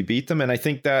eventually beat them. And I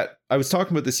think that I was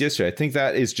talking about this yesterday. I think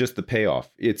that is just the payoff.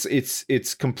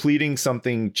 It's completing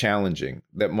something challenging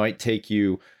that might take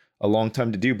you a long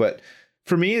time to do. But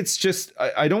for me, it's just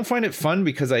I don't find it fun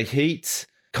because I hate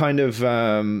kind of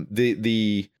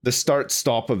the start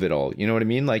stop of it all. You know what I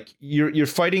mean? Like you're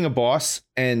fighting a boss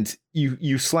and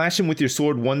you slash him with your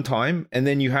sword one time, and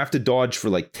then you have to dodge for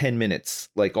like 10 minutes,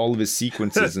 like all of his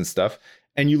sequences and stuff.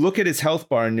 And you look at his health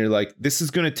bar and you're like, this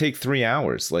is going to take 3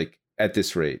 hours, like at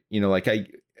this rate, you know, like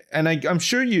I'm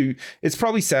sure it's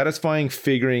probably satisfying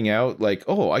figuring out like,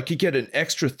 oh, I could get an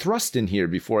extra thrust in here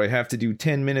before I have to do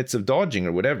 10 minutes of dodging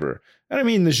or whatever. And I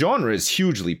mean, the genre is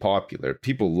hugely popular.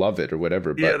 People love it or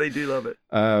whatever. But, Yeah, they do love it.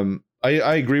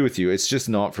 I agree with you. It's just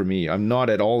not for me. I'm not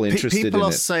at all interested people in are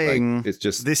it. saying Like, it's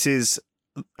just this is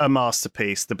a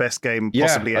masterpiece, the best game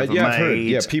possibly ever I've made. heard.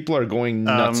 Yeah, people are going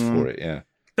nuts for it. Yeah.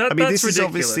 That, I mean, that's this is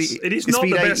ridiculous. obviously It is it's not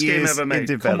the been 8 best game years ever made. in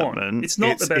development. Come on. It's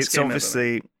not the best it's game obviously,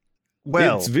 ever made.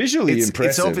 well, it's visually it's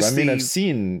impressive. obviously, I mean, I've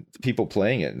seen people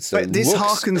playing it, and so but this it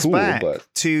looks harkens cool, back but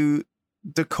to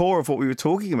the core of what we were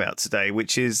talking about today,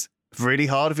 which is really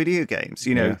hard video games.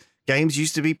 You know, Yeah. games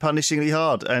used to be punishingly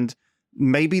hard, and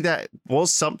maybe that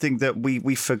was something that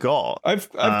we forgot.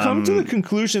 I've come to the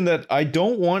conclusion that I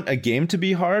don't want a game to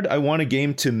be hard. I want a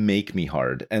game to make me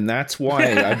hard. And that's why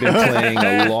I've been playing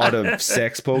a lot of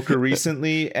sex poker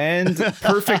recently and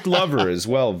Perfect Lover as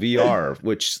well, VR,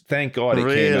 which thank God it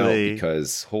came out,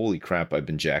 because holy crap, I've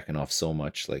been jacking off so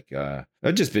much. Like,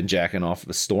 I've just been jacking off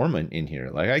a storm in here.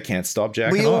 Like, I can't stop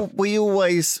jacking off. We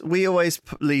always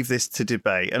leave this to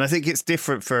debate, and I think it's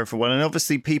different for everyone. And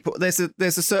obviously, people there's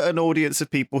a certain audience of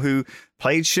people who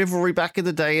played Chivalry back in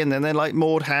the day, and then they like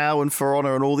Mordhau and For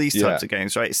Honor and all these types of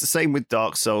games, right? It's the same with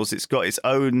Dark Souls. It's got its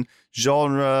own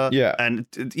genre, and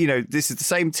you know, this is the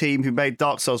same team who made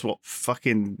Dark Souls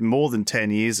fucking more than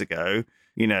 10 years ago.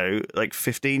 You know, like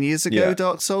 15 years ago,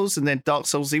 Dark Souls, and then Dark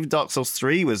Souls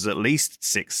 3 was at least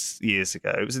 6 years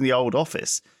ago. It was in the old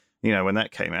office, you know, when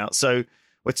that came out. So,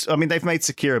 I mean, they've made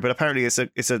Sekiro, but apparently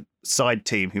it's a side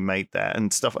team who made that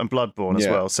and stuff, and Bloodborne as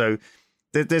well. So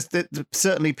there's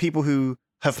certainly people who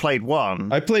have played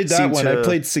one. I played that one. I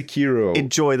played Sekiro.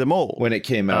 Enjoy them all when it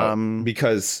came out,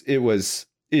 because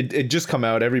it just come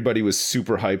out. Everybody was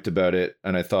super hyped about it.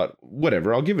 And I thought,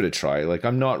 whatever, I'll give it a try. Like,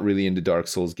 I'm not really into Dark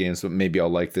Souls games, but maybe I'll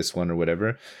like this one or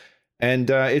whatever. And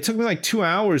it took me like 2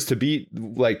 hours to beat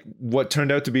like what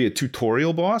turned out to be a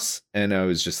tutorial boss. And I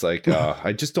was just like,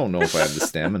 I just don't know if I have the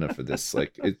stamina for this.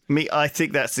 Like, I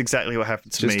think that's exactly what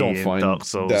happened to me. Just don't find Dark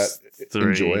Souls that 3.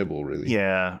 enjoyable, really.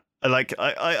 Yeah. Like,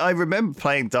 I remember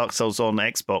playing Dark Souls on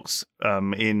Xbox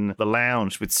in the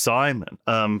lounge with Simon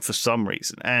for some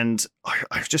reason. And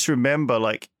I just remember,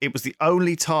 like, it was the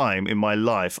only time in my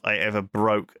life I ever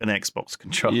broke an Xbox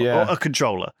controller, or a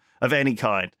controller of any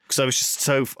kind. Because I was just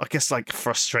so, I guess, like,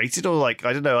 frustrated, or like,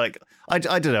 I don't know, like, I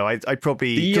don't know. I'd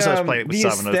probably, because I was playing it with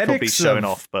Simon, I was probably showing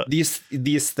off. But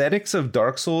the aesthetics of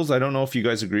Dark Souls, I don't know if you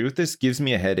guys agree with this, gives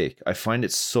me a headache. I find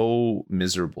it so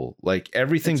miserable. Like,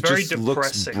 everything just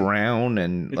looks brown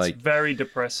and it's very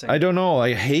depressing. I don't know.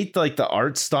 I hate like the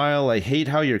art style. I hate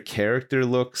how your character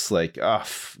looks. Like,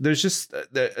 there's just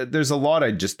there's a lot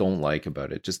I just don't like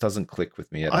about it. It just doesn't click with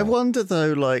me at all. I wonder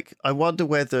though, like,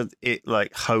 whether it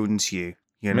like hones you.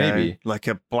 You know, maybe like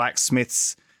a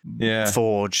blacksmith's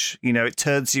forge. You know, it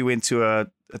turns you into a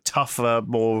tougher,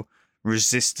 more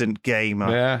resistant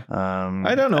gamer. Yeah.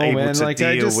 I don't know, able man. to like,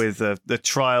 deal with the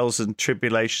trials and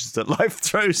tribulations that life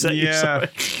throws at you. Sorry.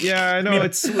 Yeah, I know.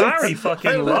 Barry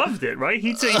fucking loved it, right?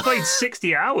 He played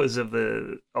 60 hours of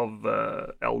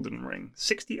Elden Ring.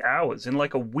 60 hours in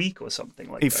like a week or something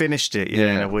like that. He finished it,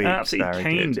 in a week. Absolutely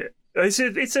caned it. It's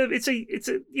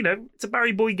a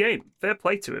Barry Boy game. Fair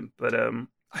play to him, but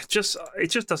it just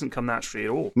doesn't come naturally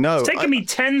at all. No, it's taken me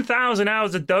 10,000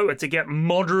 hours of Dota to get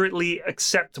moderately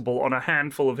acceptable on a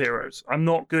handful of heroes. I'm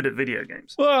not good at video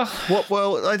games. Well,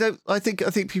 I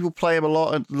think people play them a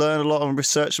lot and learn a lot and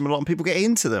research them a lot, and people get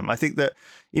into them. I think that,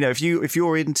 you know, if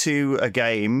you're into a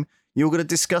game, you're going to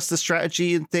discuss the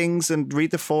strategy and things and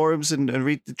read the forums and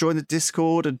join the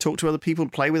Discord and talk to other people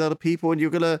and play with other people, and you're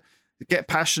going to get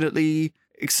passionately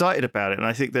excited about it. And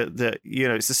I think that you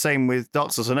know, it's the same with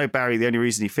Dark Souls. I know Barry, the only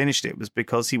reason he finished it was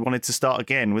because he wanted to start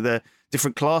again with a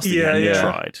different class that he hadn't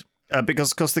tried.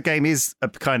 Because the game is a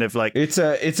kind of like, it's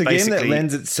a game that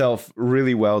lends itself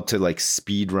really well to like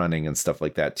speed running and stuff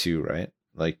like that too, right?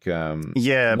 Like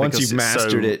once you've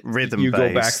mastered it, you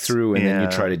go back through and then you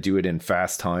try to do it in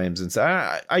fast times. And so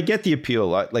I get the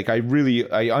appeal.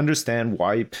 I understand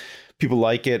why people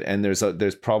like it, and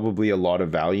there's probably a lot of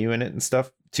value in it and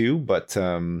stuff too. But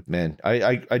man,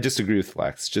 I just agree with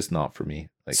Flax. It's just not for me.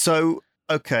 Like, so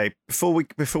okay, before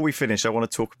we finish, I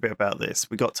want to talk a bit about this.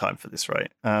 We got time for this,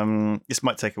 right? This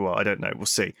might take a while. I don't know. We'll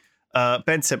see.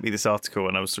 Ben sent me this article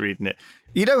and I was reading it.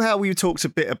 You know how we talked a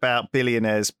bit about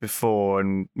billionaires before,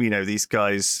 and, you know, these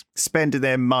guys spending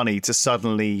their money to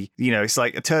suddenly, you know, it's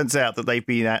like it turns out that they've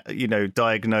been, you know,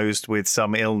 diagnosed with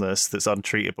some illness that's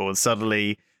untreatable, and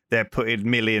suddenly they're putting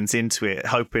millions into it,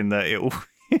 hoping that it'll,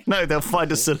 you know, they'll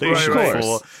find a solution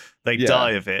before they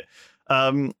die of it.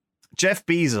 Jeff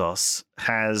Bezos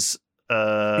has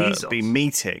been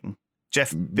meeting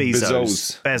Jeff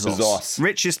Bezos,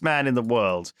 richest man in the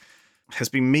world, has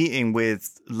been meeting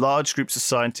with large groups of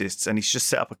scientists, and he's just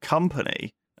set up a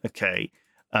company,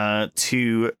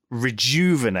 to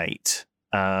rejuvenate,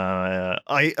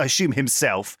 I assume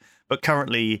himself, but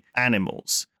currently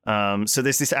animals. So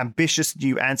there's this ambitious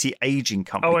new anti-aging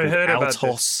company called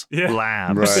Altos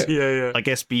Labs. Right. Yeah. I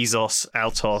guess Bezos,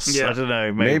 Altos. Yeah. I don't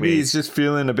know. Maybe he's just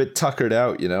feeling a bit tuckered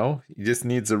out, you know? He just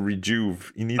needs a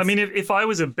rejuve. I mean, if I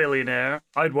was a billionaire,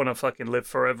 I'd want to fucking live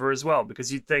forever as well,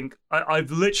 because you'd think,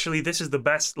 I've literally, this is the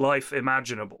best life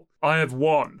imaginable. I have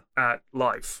won at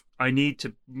life. I need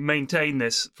to maintain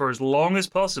this for as long as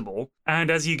possible.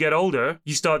 And as you get older,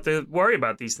 you start to worry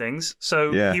about these things.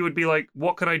 So he would be like,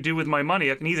 what can I do with my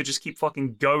money? I can either just keep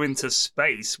fucking going to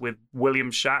space with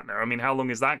William Shatner. I mean, how long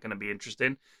is that going to be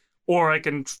interesting? Or I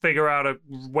can figure out a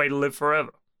way to live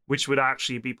forever, which would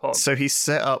actually be possible. So he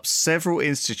set up several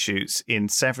institutes in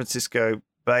San Francisco,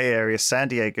 Bay Area, San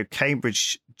Diego,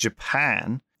 Cambridge,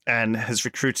 Japan, and has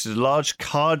recruited a large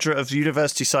cadre of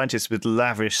university scientists with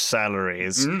lavish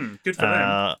salaries. Good for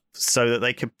them. So that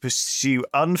they can pursue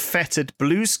unfettered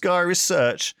blue sky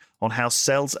research on how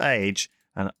cells age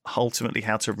and ultimately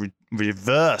how to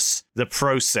reverse the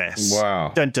process.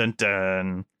 Wow. Dun, dun,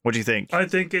 dun. What do you think? I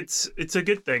think it's a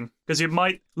good thing because it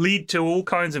might lead to all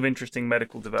kinds of interesting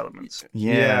medical developments.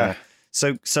 Yeah.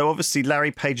 So obviously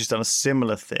Larry Page has done a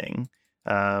similar thing.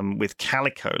 With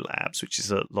Calico Labs, which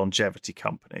is a longevity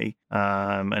company,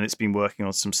 and it's been working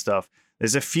on some stuff.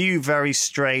 There's a few very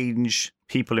strange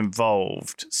people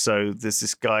involved. So there's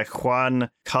this guy,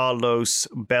 Juan Carlos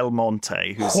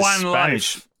Belmonte, who's a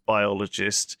Spanish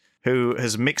biologist who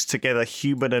has mixed together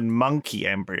human and monkey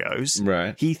embryos.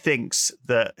 Right. He thinks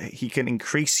that he can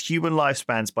increase human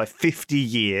lifespans by 50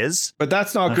 years. But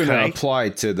that's not going to apply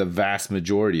to the vast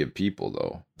majority of people,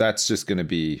 though. That's just going to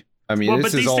be... I mean, well,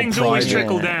 this but is these all things private, always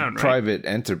trickle down, right?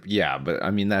 Private yeah, but I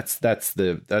mean that's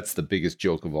the biggest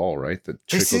joke of all, right? The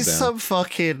trickle This is down. some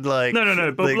fucking like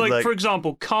no. But like for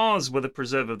example, cars were the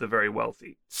preserve of the very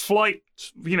wealthy. Flight,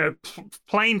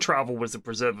 plane travel was the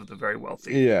preserve of the very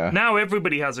wealthy. Yeah. Now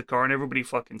everybody has a car and everybody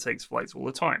fucking takes flights all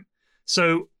the time.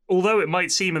 So although it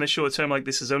might seem in the short term like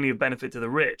this is only a benefit to the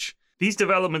rich, these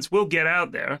developments will get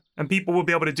out there, and people will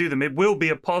be able to do them. It will be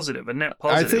a positive, a net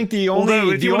positive. I think the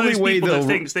only way that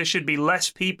thinks there should be less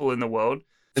people in the world.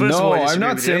 No, I'm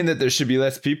not saying that there should be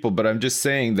less people, but I'm just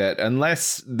saying that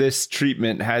unless this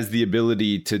treatment has the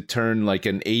ability to turn like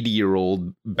an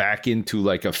 80-year-old back into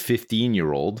like a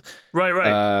 15-year-old,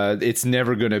 right, it's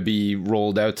never going to be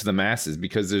rolled out to the masses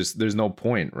because there's no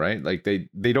point, right? Like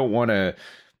they don't want to.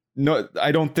 No,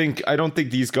 I don't think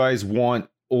these guys want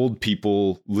old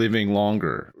people living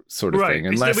longer, sort of thing,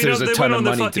 unless there's a ton of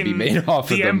money to be made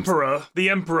off of them. The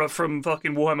Emperor from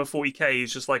fucking Warhammer 40k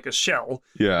is just like a shell.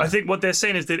 Yeah. I think what they're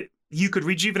saying is that you could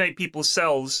rejuvenate people's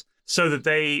cells so that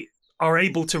they are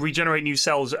able to regenerate new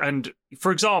cells. And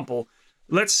for example,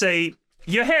 let's say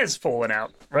your hair's fallen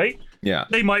out, right? Yeah.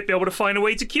 They might be able to find a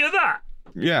way to cure that.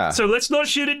 Yeah. So let's not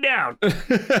shoot it down.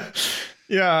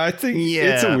 Yeah, I think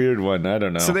it's a weird one. I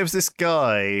don't know. So there was this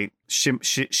guy,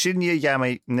 Shinya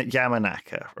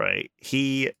Yamanaka, right?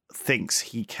 He thinks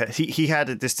he had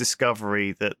this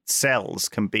discovery that cells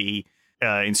can be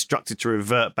instructed to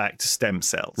revert back to stem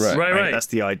cells. Right. That's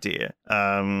the idea.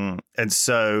 And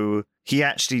so he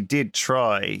actually did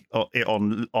try it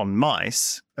on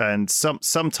mice, and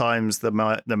sometimes the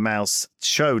mouse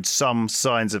showed some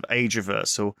signs of age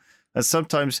reversal, and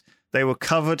sometimes they were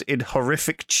covered in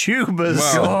horrific tumors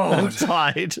and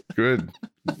died. Good.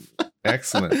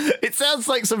 Excellent. It sounds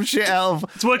like some shit out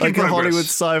of like a Hollywood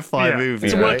sci-fi movie.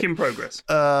 It's a right? work in progress.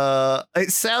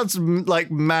 It sounds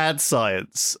like mad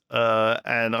science,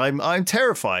 and I'm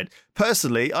terrified.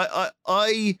 Personally,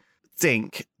 I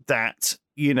think that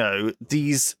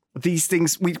these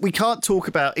things we can't talk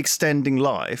about extending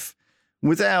life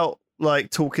without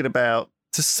like talking about,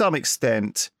 to some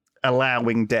extent,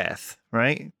 allowing death,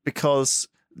 right? Because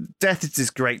death is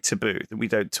this great taboo that we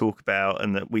don't talk about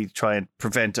and that we try and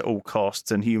prevent at all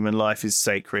costs, and human life is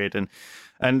sacred, and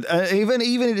even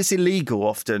if it's illegal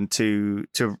often to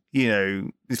for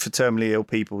terminally ill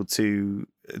people to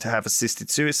have assisted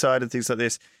suicide and things like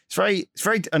this. It's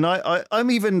very and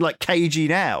I'm even like cagey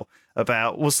now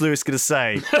about what's Lewis going to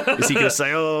say. Is he going to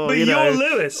say, "Oh, but you're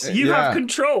Lewis. You have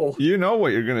control." You know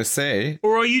what you're going to say,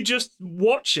 or are you just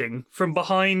watching from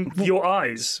behind your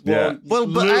eyes? Yeah. Well,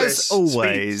 but Lewis as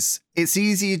always, it's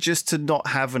easier just to not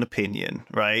have an opinion,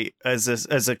 right? As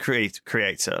a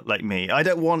creator like me, I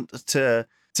don't want to.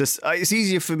 It's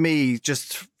easier for me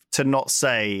just to not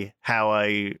say how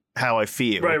I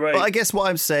feel. Right. But I guess what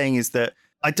I'm saying is that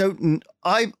the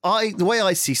way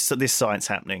I see this science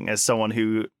happening as someone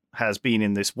who has been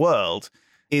in this world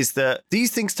is that these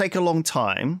things take a long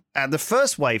time, and the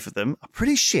first wave of them are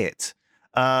pretty shit,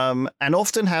 and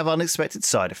often have unexpected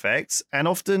side effects, and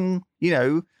often,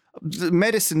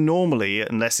 medicine normally,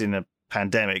 unless in a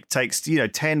pandemic, takes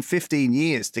 10, 15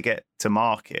 years to get to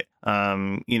market,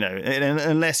 and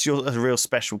unless you're a real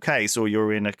special case or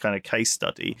you're in a kind of case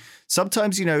study.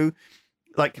 Sometimes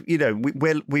like, you know,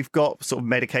 we've got sort of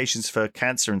medications for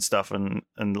cancer and stuff and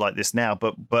like this now,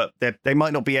 but they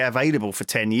might not be available for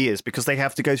 10 years because they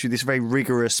have to go through this very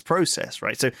rigorous process,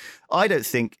 right? So I don't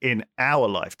think in our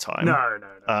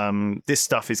lifetime, this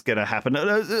stuff is going to happen.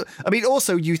 I mean,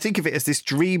 also you think of it as this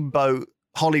dreamboat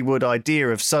Hollywood idea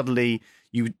of suddenly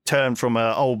you turn from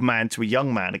an old man to a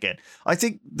young man again. I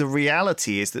think the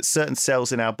reality is that certain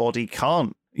cells in our body are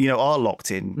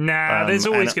locked in. Nah, there's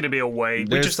always going to be a way.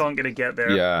 We just aren't going to get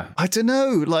there. Yeah. I don't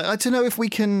know. I don't know if we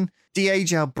can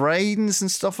de-age our brains and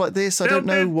stuff like this. I don't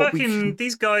know what we can...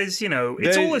 These guys,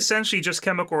 it's all essentially just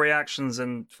chemical reactions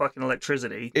and fucking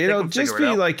electricity. It'll just be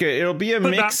it'll be a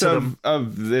mix of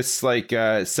this like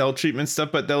cell treatment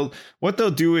stuff, but what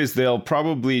they'll do is they'll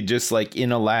probably just like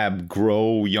in a lab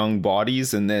grow young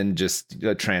bodies and then just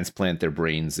transplant their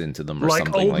brains into them or something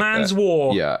like that. Like Old Man's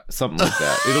War. Yeah, something like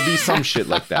that. It'll be some shit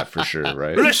like that for sure,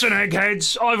 right? Listen,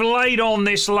 eggheads, I've laid on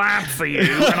this lab for you,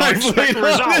 and I expect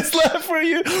results. This lab for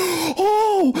you.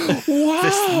 Oh, wow.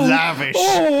 This lavish.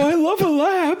 Oh, I love a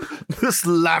lab. This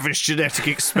lavish genetic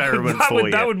experiment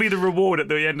That would be the reward at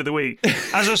the end of the week.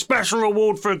 As a special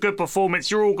reward for a good performance,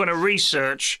 you're all going to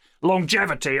research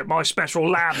longevity at my special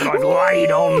lab that I've laid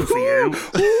on for you.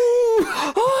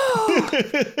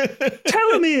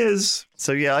 Telomeres.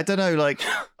 So, yeah, I don't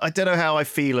know how I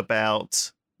feel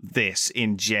about this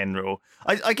in general.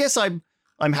 I guess I'm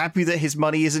happy that his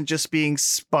money isn't just being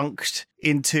spunked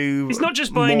into He's not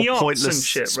just buying yachts pointless and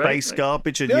shit, space right?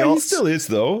 garbage and Yeah, yachts. he still is,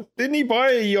 though. Didn't he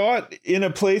buy a yacht in a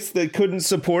place that couldn't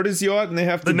support his yacht and they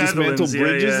have to dismantle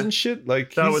bridges and shit?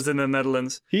 Like that was in the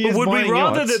Netherlands. He but is would we buying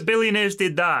rather yachts. that billionaires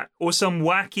did that or some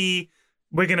wacky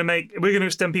we're gonna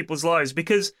extend people's lives?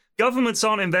 Because governments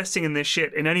aren't investing in this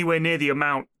shit in anywhere near the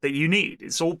amount that you need.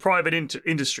 It's all private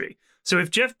industry. So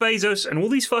if Jeff Bezos and all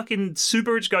these fucking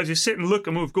super rich guys who sit and look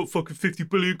and we've got fucking 50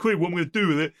 billion quid, what am I going to do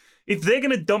with it? If they're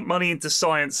going to dump money into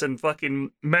science and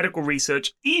fucking medical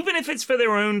research, even if it's for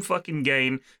their own fucking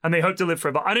gain and they hope to live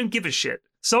forever, I don't give a shit.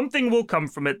 Something will come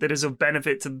from it that is of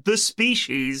benefit to the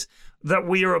species that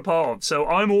we are a part of. So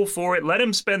I'm all for it. Let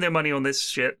them spend their money on this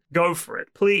shit. Go for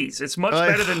it, please. It's much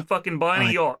better than fucking buying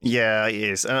a yacht. Yeah, it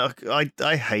is.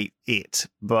 I hate it,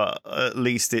 but at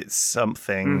least it's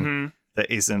something... Mm-hmm. that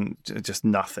isn't just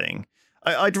nothing.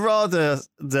 I'd rather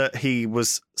that he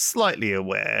was slightly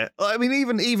aware. I mean,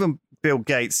 even Bill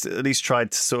Gates at least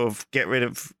tried to sort of get rid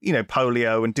of,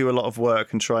 polio and do a lot of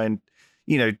work and try and,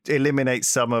 eliminate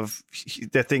some of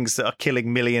the things that are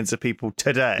killing millions of people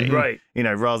today. Right.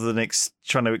 Rather than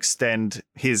trying to extend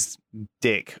his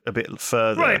dick a bit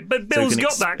further. Right, but Bill's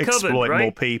got that covered, exploit right?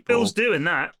 more people. Bill's doing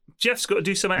that. Jeff's got to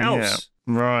do something else.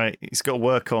 Yeah, right. He's got to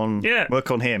work on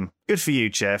him. Good for you,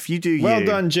 Jeff. You do you. Well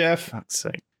done, Jeff. Fuck's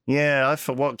sake. Yeah, I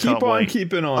for what Keep can't on wait.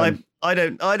 keeping on. I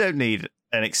don't need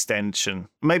an extension.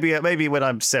 Maybe when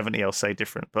I'm 70 I'll say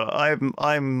different, but I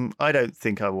don't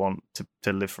think I want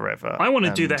to live forever. I want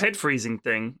to do the head freezing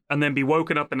thing and then be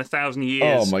woken up in 1,000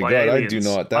 years. Oh my by god, aliens. I do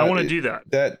not. I want to do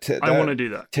that. I want to do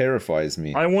that. Terrifies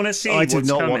me. I want to see I do what's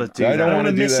not coming. want to do I don't that. want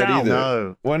to do miss that out. either.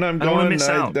 No. When I'm I don't wanna gone, miss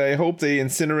out. I hope they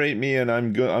incinerate me and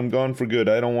I'm gone for good.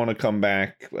 I don't want to come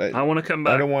back. I want to come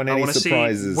back. I don't want any want to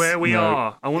surprises. see where we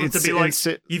are. I want it to be like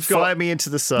you've fly got. me into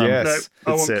the sun. Yes.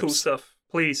 No, I want Sips. cool stuff.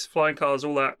 Please, flying cars,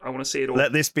 all that. I want to see it all.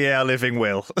 Let this be our living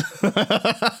will.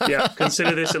 Yeah,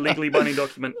 consider this a legally binding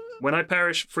document. When I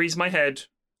perish, freeze my head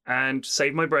and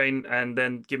save my brain, and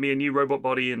then give me a new robot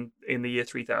body in the year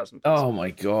 3000. Oh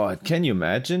my god, can you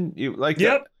imagine?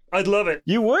 Yep, I'd love it.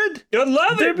 You would? I'd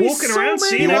love There'd it. be Walking so around,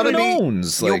 many seeing everything.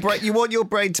 unknowns. You want your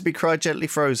brain to be cryogenically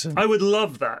frozen. I would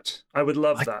love that. I would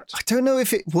love that. I don't know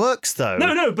if it works though.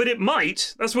 No, but it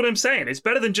might. That's what I'm saying. It's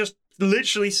better than just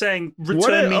literally saying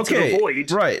return me to the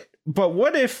void. Right. But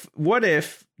what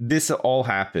if this all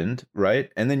happened,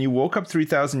 right? And then you woke up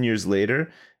 3,000 years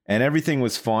later and everything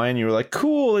was fine. You were like,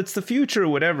 cool, it's the future or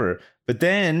whatever. But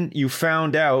then you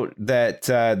found out that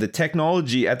the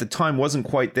technology at the time wasn't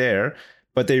quite there,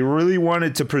 but they really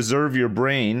wanted to preserve your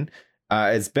brain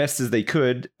as best as they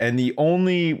could. And the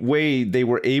only way they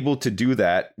were able to do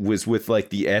that was with like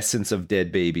the essence of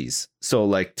dead babies. So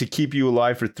like to keep you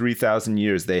alive for 3,000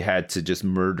 years, they had to just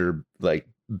murder like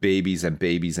babies and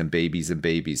babies and babies and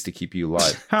babies to keep you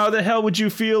alive. How the hell would you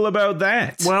feel about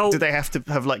that? Well, Did they have to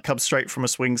have like come straight from a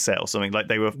swing set or something? Like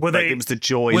it was the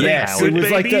joy. Were they of yes, how it was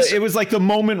babies? like the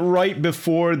moment right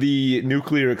before the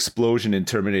nuclear explosion in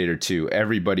Terminator 2.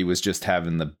 Everybody was just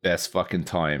having the best fucking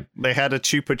time. they had a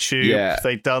chupa chup. Yeah.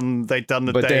 They'd done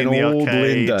the But day then in the old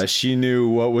arcade. Linda, she knew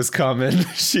what was coming.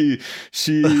 she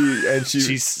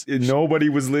nobody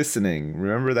was listening.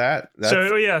 Remember that?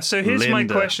 So here's my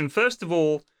Linda. question. First of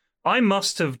all, I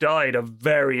must have died a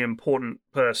very important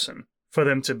person for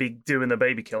them to be doing the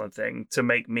baby killing thing to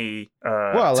make me.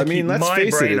 Well, I mean, let's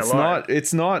face it.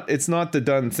 It's not the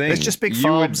done thing. There's just big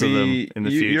farms of them in the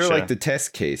future. You're like the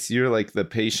test case. You're like the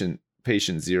patient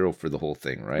zero for the whole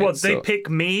thing, right? Well, they pick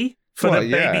me for the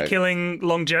baby killing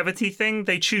longevity thing.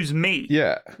 They choose me.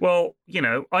 Yeah. Well,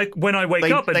 when I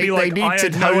wake up, I'd be like, they need I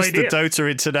had to no host idea. the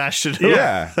Dota International.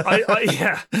 Yeah.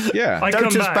 Yeah. I come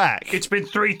Dota's back. It's been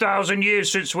 3,000 years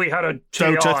since we had a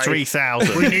TI. Dota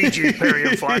 3000. We need you,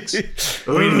 Pyrion Flax.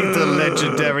 We need the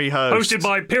legendary host. Hosted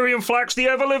by Pyrion Flax, the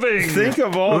ever living. Think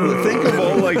of all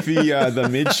like the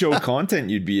mid-show content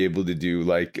you'd be able to do,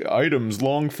 like items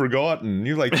long forgotten.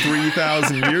 You like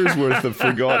 3,000 years worth of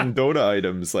forgotten Dota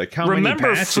items. Like how many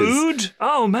patches? Remember food?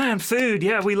 Oh man, food.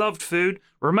 Yeah, we loved food.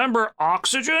 Remember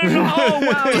oxygen? Oh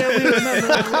wow, yeah, we remember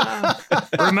that.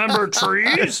 Remember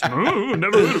trees? Ooh,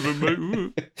 never heard of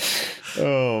them.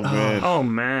 Oh man. Oh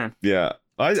man. Yeah.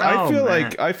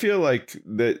 I feel like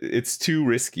that it's too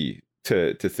risky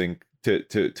to think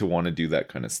to want to do that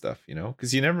kind of stuff,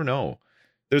 because you never know.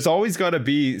 There's always got to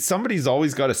be somebody's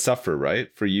always got to suffer, right,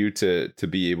 for you to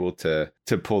be able to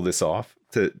pull this off,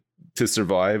 to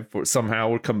survive or somehow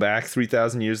or come back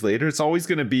 3,000 years later. It's always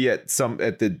going to be at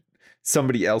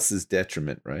somebody else's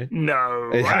detriment, right?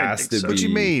 No, it has to be. What do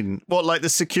you mean? What, like the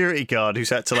security guard who's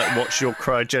had to watch your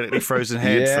cryogenically frozen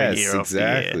head for a year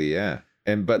exactly, year?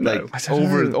 Yeah. But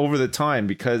over the time,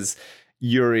 because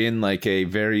you're in like a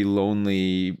very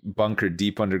lonely bunker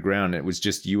deep underground, it was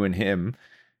just you and him.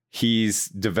 He's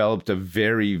developed a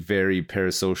very, very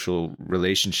parasocial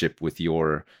relationship with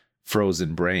your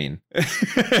frozen brain.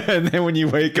 And then when you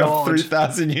wake up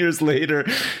 3,000 years later,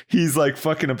 he's like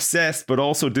fucking obsessed, but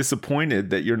also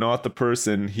disappointed that you're not the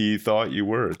person he thought you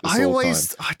were this whole time.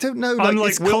 I don't know. I'm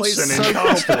like Wilson in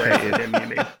Castaway. I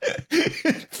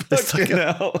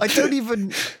don't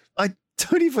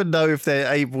even know if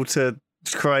they're able to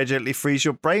cryogenically freeze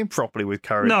your brain properly with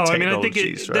current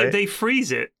technologies. I think they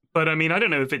freeze it, but I mean, I don't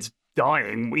know if it's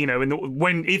dying,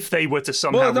 if they were to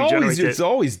somehow regenerate it. It's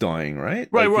always dying, right?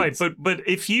 Right. But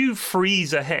if you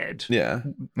freeze a head,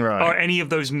 are any of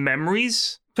those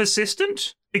memories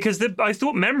persistent? Because I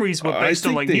thought memories were based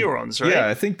on neurons, right? Yeah,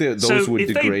 I think those would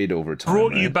degrade over time.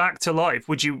 Brought you back to life.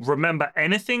 Would you remember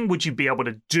anything? Would you be able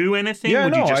to do anything? Yeah,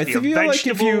 would you just be a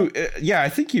vegetable? I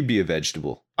think you'd be a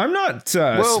vegetable. I'm not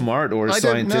smart or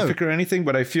scientific or anything,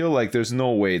 but I feel like there's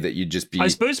no way that you'd just be. I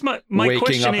suppose my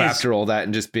waking up after all that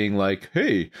and just being like,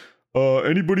 "Hey,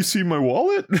 anybody see my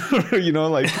wallet?" Has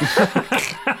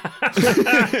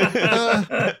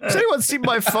anyone seen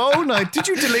my phone? Did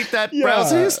you delete that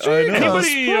browser history?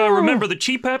 Anybody remember the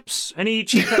cheap apps? Any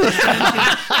cheap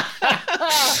apps?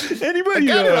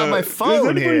 Anybody? I got it on my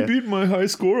phone. Has anybody beat my high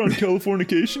score on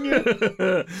Californication yet?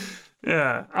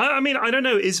 Yeah. I mean, I don't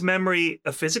know. Is memory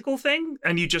a physical thing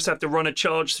and you just have to run a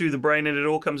charge through the brain and it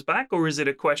all comes back? Or is it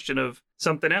a question of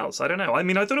something else? I don't know. I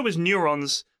mean, I thought it was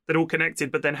neurons that all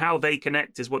connected, but then how they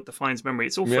connect is what defines memory.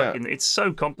 It's all fucking, it's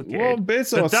so complicated. Well,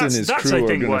 Bezos and his crew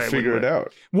are going to figure it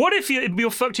out. What if you're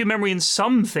fucked your memory in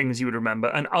some things you would remember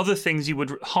and other things you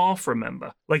would half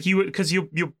remember? Like you would, because your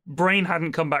brain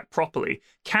hadn't come back properly.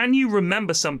 Can you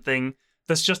remember something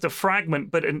that's just a fragment,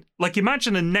 but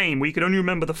imagine a name where you could only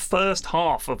remember the first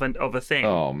half of a thing.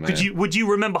 Oh man! Would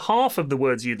you remember half of the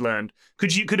words you'd learned?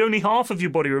 Could only half of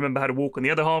your body remember how to walk and the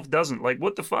other half doesn't? Like,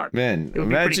 what the fuck? Man,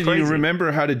 imagine you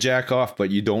remember how to jack off, but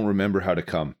you don't remember how to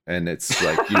come, and it's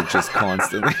like you're just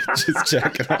constantly just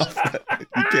jacking off.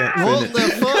 You can't what the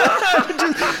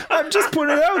fuck? I'm just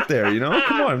putting it out there,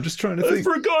 Come on, I'm just trying to think.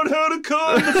 I forgot how to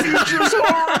come. The future's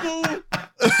horrible.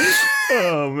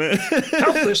 Oh man!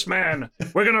 Help this man.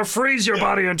 We're gonna freeze your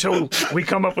body until we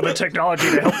come up with a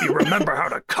technology to help you remember how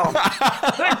to come.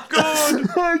 Thank God!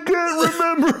 I can't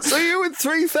remember. See you in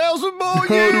 3,000 more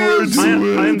years.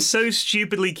 I am so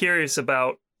stupidly curious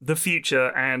about the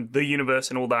future and the universe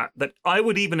and all that I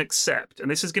would even accept, and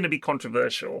this is going to be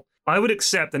controversial, I would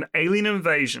accept an alien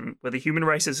invasion where the human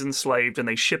race is enslaved and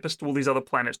they ship us to all these other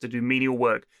planets to do menial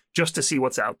work just to see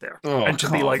what's out there. And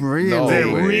to be like, there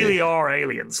really are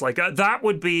aliens. Like, that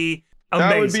would be amazing.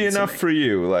 That would be enough for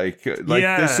you. Like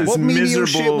this is what menial miserable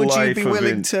shit would life you be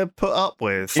willing to put up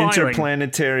with?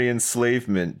 Interplanetary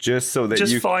enslavement, just so that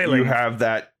you have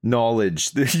that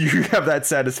knowledge, that you have that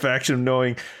satisfaction of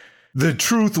knowing the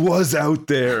truth was out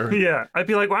there. Yeah, I'd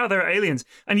be like, wow, there are aliens.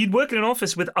 And you'd work in an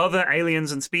office with other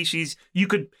aliens and species. You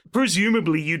could,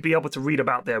 presumably, you'd be able to read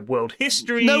about their world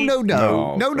history. No.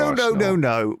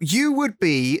 You would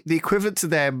be the equivalent to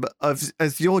them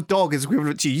as your dog is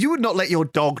equivalent to you. You would not let your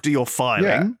dog do your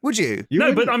filing, would you?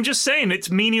 No, but I'm just saying, it's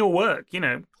menial work,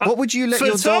 What would you let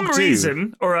your dog do? For some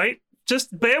reason, all right,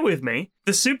 just bear with me.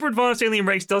 The super advanced alien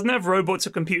race doesn't have robots or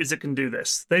computers that can do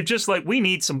this. They're just like, we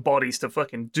need some bodies to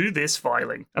fucking do this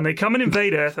filing. And they come and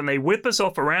invade Earth and they whip us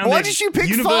off around Why this did you pick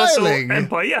universal filing?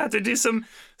 empire. Yeah, to do some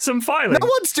filing. No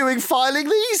one's doing filing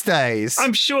these days.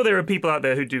 I'm sure there are people out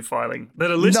there who do filing that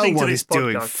are listening one to this is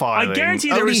doing podcast. filing. I guarantee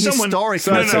there Only is someone.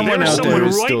 historically. No, Someone there is out there someone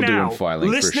is right still doing now filing,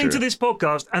 for listening to sure. this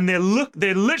podcast, and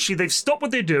they've stopped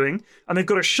what they're doing, and they've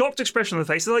got a shocked expression on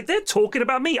their face. They're like, they're talking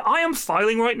about me. I am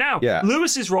filing right now. Yeah.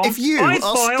 Lewis is wrong. If you I are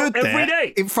file stood every there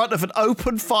day. in front of an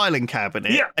open filing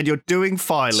cabinet Yeah. and you're doing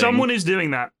filing, Someone is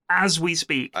doing that as we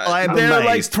speak. I am They're like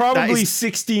amazed. probably That is-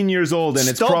 16 years old, and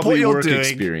it's Stop what probably you're work doing.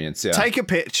 experience. Yeah. Take a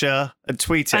picture and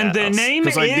tweet it And at their us, name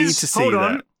 'cause I need is, to see hold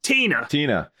on, that. Tina.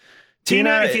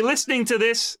 Tina, If you're listening to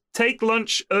this, take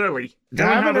lunch early. Go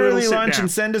and have an a little early sit lunch down.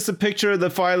 and send us a picture of the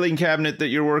filing cabinet that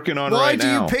you're working on Why right do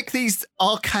now. you pick these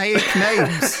archaic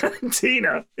names?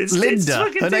 Tina. It's Linda.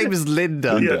 fucking Her Tina. name is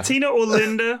Linda. Yeah, Tina or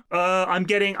Linda. I'm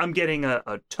getting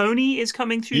a Tony is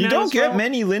coming through You now don't as get well.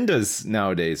 many Lindas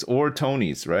nowadays or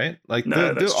Tonys, right? Like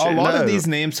No, that's a true. lot No. of these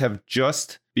names have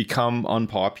just become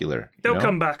unpopular. you They'll know?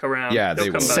 come back around. Yeah, They'll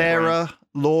they come will. back around. Sarah,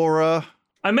 Laura.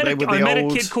 I met they were the I met a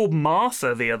old- kid called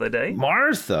Martha the other day.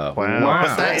 Martha. Wow.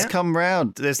 But that's Yeah. come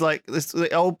round. The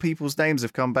old people's names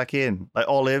have come back in, like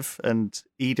Olive and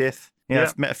Edith. Yeah,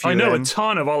 I've met a few I know of a them.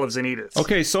 ton of Olives and Ediths.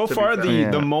 Okay, so to be far fair. Yeah.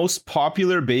 the most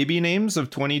popular baby names of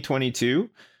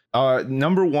 2022.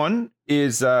 Number one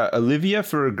is Olivia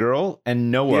for a girl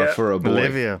and Noah Yeah. for a boy.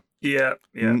 Olivia. Yeah.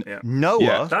 Noah.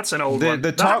 Yeah. That's an old The- one.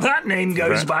 the top- that name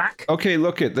goes back. Okay,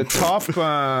 look at the top.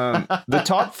 The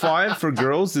top 5 for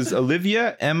girls is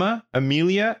Olivia, Emma,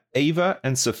 Amelia, Ava,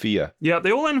 and Sophia. Yeah,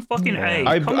 they all end fucking A.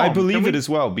 I Come I on, believe can it we- as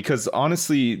well because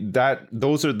honestly,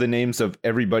 those are the names of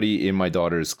everybody in my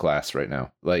daughter's class right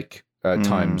now. Like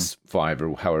times 5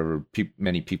 or however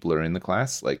many people are in the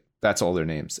class. Like that's all their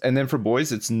names. And then for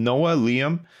boys, it's Noah,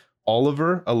 Liam,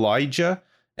 Oliver, Elijah,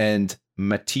 and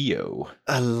Matteo.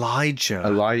 Elijah.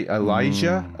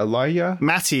 Elijah.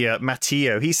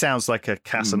 Matteo. He sounds like a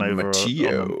Casanova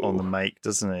Matteo. on the make,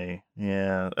 doesn't he?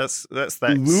 Yeah, that's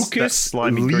that Lucas,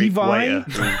 slimy Greek Levi. waiter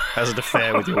who has an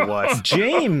affair with your wife.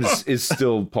 James is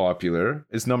still popular.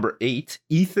 Is number 8.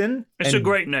 Ethan. It's and a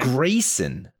great name.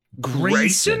 Grayson.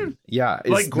 Grayson? Yeah.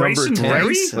 Is Like Grayson number 10.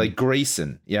 Perry? Like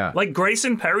Grayson. Yeah. Like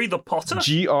Grayson Perry the Potter?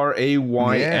 Grayson. Yeah,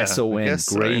 I guess so.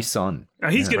 Grayson. Now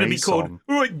he's going to be called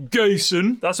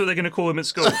Grayson. That's what they're going to call him at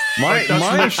school. My That's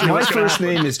literally my what's gonna first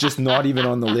happen. name is just not even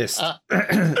on the list.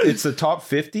 It's the top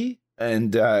 50,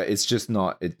 and it's just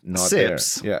not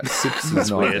Sips. there. Yeah, Sips is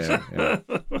not weird. there.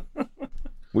 Yeah.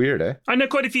 Weird, eh? I know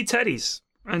quite a few Teddies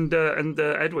and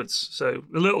Edwards. So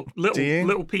the Do you?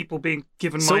 little people being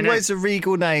given It's my name. always a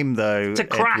regal name, though. It's a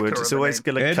cracker Edward. It's of a always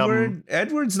name. going to come.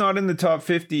 Edward's not in the top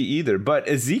 50 either, but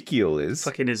Ezekiel is.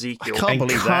 Fucking Ezekiel. I can't And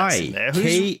believe that's in Kai, there.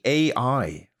 Who's-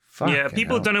 Kai. Yeah,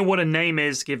 people hell. don't know what a name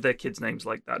is, give their kids names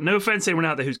like that. No offense to anyone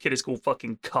out there whose kid is called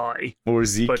fucking Kai. Or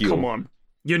Ezekiel. But come on.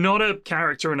 You're not a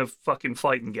character in a fucking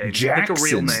fighting game. Jackson. Pick a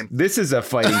real name. This is a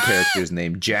fighting character's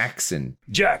name. Jackson.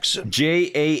 Jackson.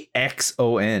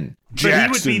 Jackson. But he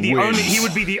would be the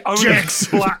only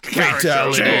Jackson. black character.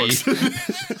 Fatality.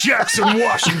 Jackson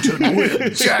Washington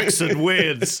wins. Jackson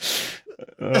wins.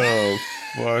 Oh,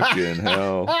 fucking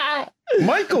hell.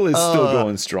 Michael is still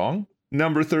going strong.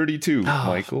 Number 32,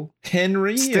 Michael.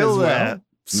 Henry Still as there. well.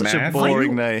 Such Matthew. a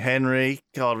boring name. Henry.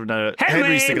 God, no. Henry!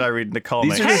 Henry's the guy reading the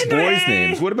comics. These are just Henry! boys'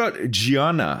 names. What about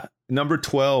Gianna? Number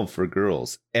 12 for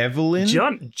girls. Evelyn.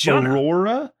 John.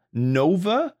 Aurora.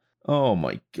 Nova. Oh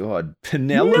my God.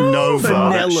 Penelope. Nova.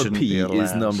 That shouldn't Penelope be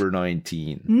is allowed. number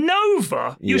 19.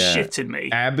 Nova. You're Yeah. shitting me.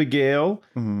 Abigail.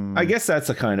 I guess that's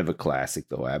a kind of a classic,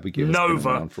 though. Abigail's been Nova.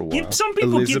 around for a while. Some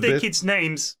people give their Elizabeth. kids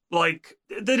names like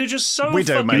that are just so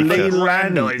Widowmaker. fucking Leilani.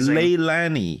 aggrandizing.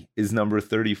 Leilani is number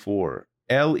 34.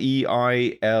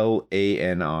 Leilani.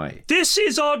 This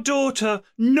is our daughter,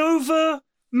 Nova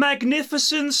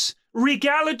Magnificence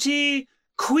Regality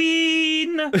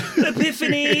Queen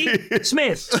Epiphany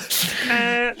Smith.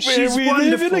 She's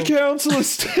wonderful. council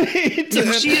estate.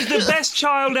 She is the best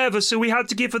child ever, so we had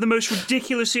to give her the most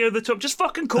ridiculously over the top. Just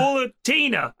fucking call her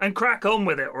Tina and crack on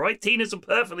with it, all right? Tina's a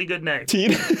perfectly good name.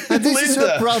 Tina. And this is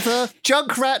her brother,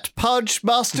 Junkrat, Pudge,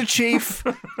 Master Chief,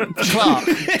 Clark.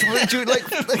 Do you like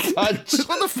Pudge.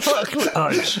 What the fuck?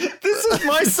 Hush. This is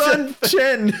my son,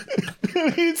 Chen.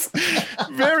 He's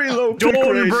very low pick rate.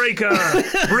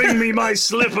 Dawnbreaker, bring me my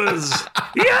slippers.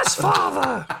 Yes,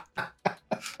 father.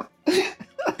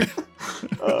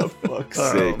 Oh, fuck's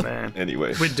Oh, sake. man.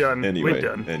 Anyway. We're done. Anyway. We're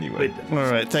done. Anyway. We're done.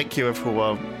 All right, thank you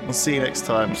everyone. We'll see you next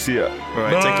time. See ya. All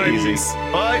right, take it Bye. easy.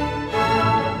 Bye.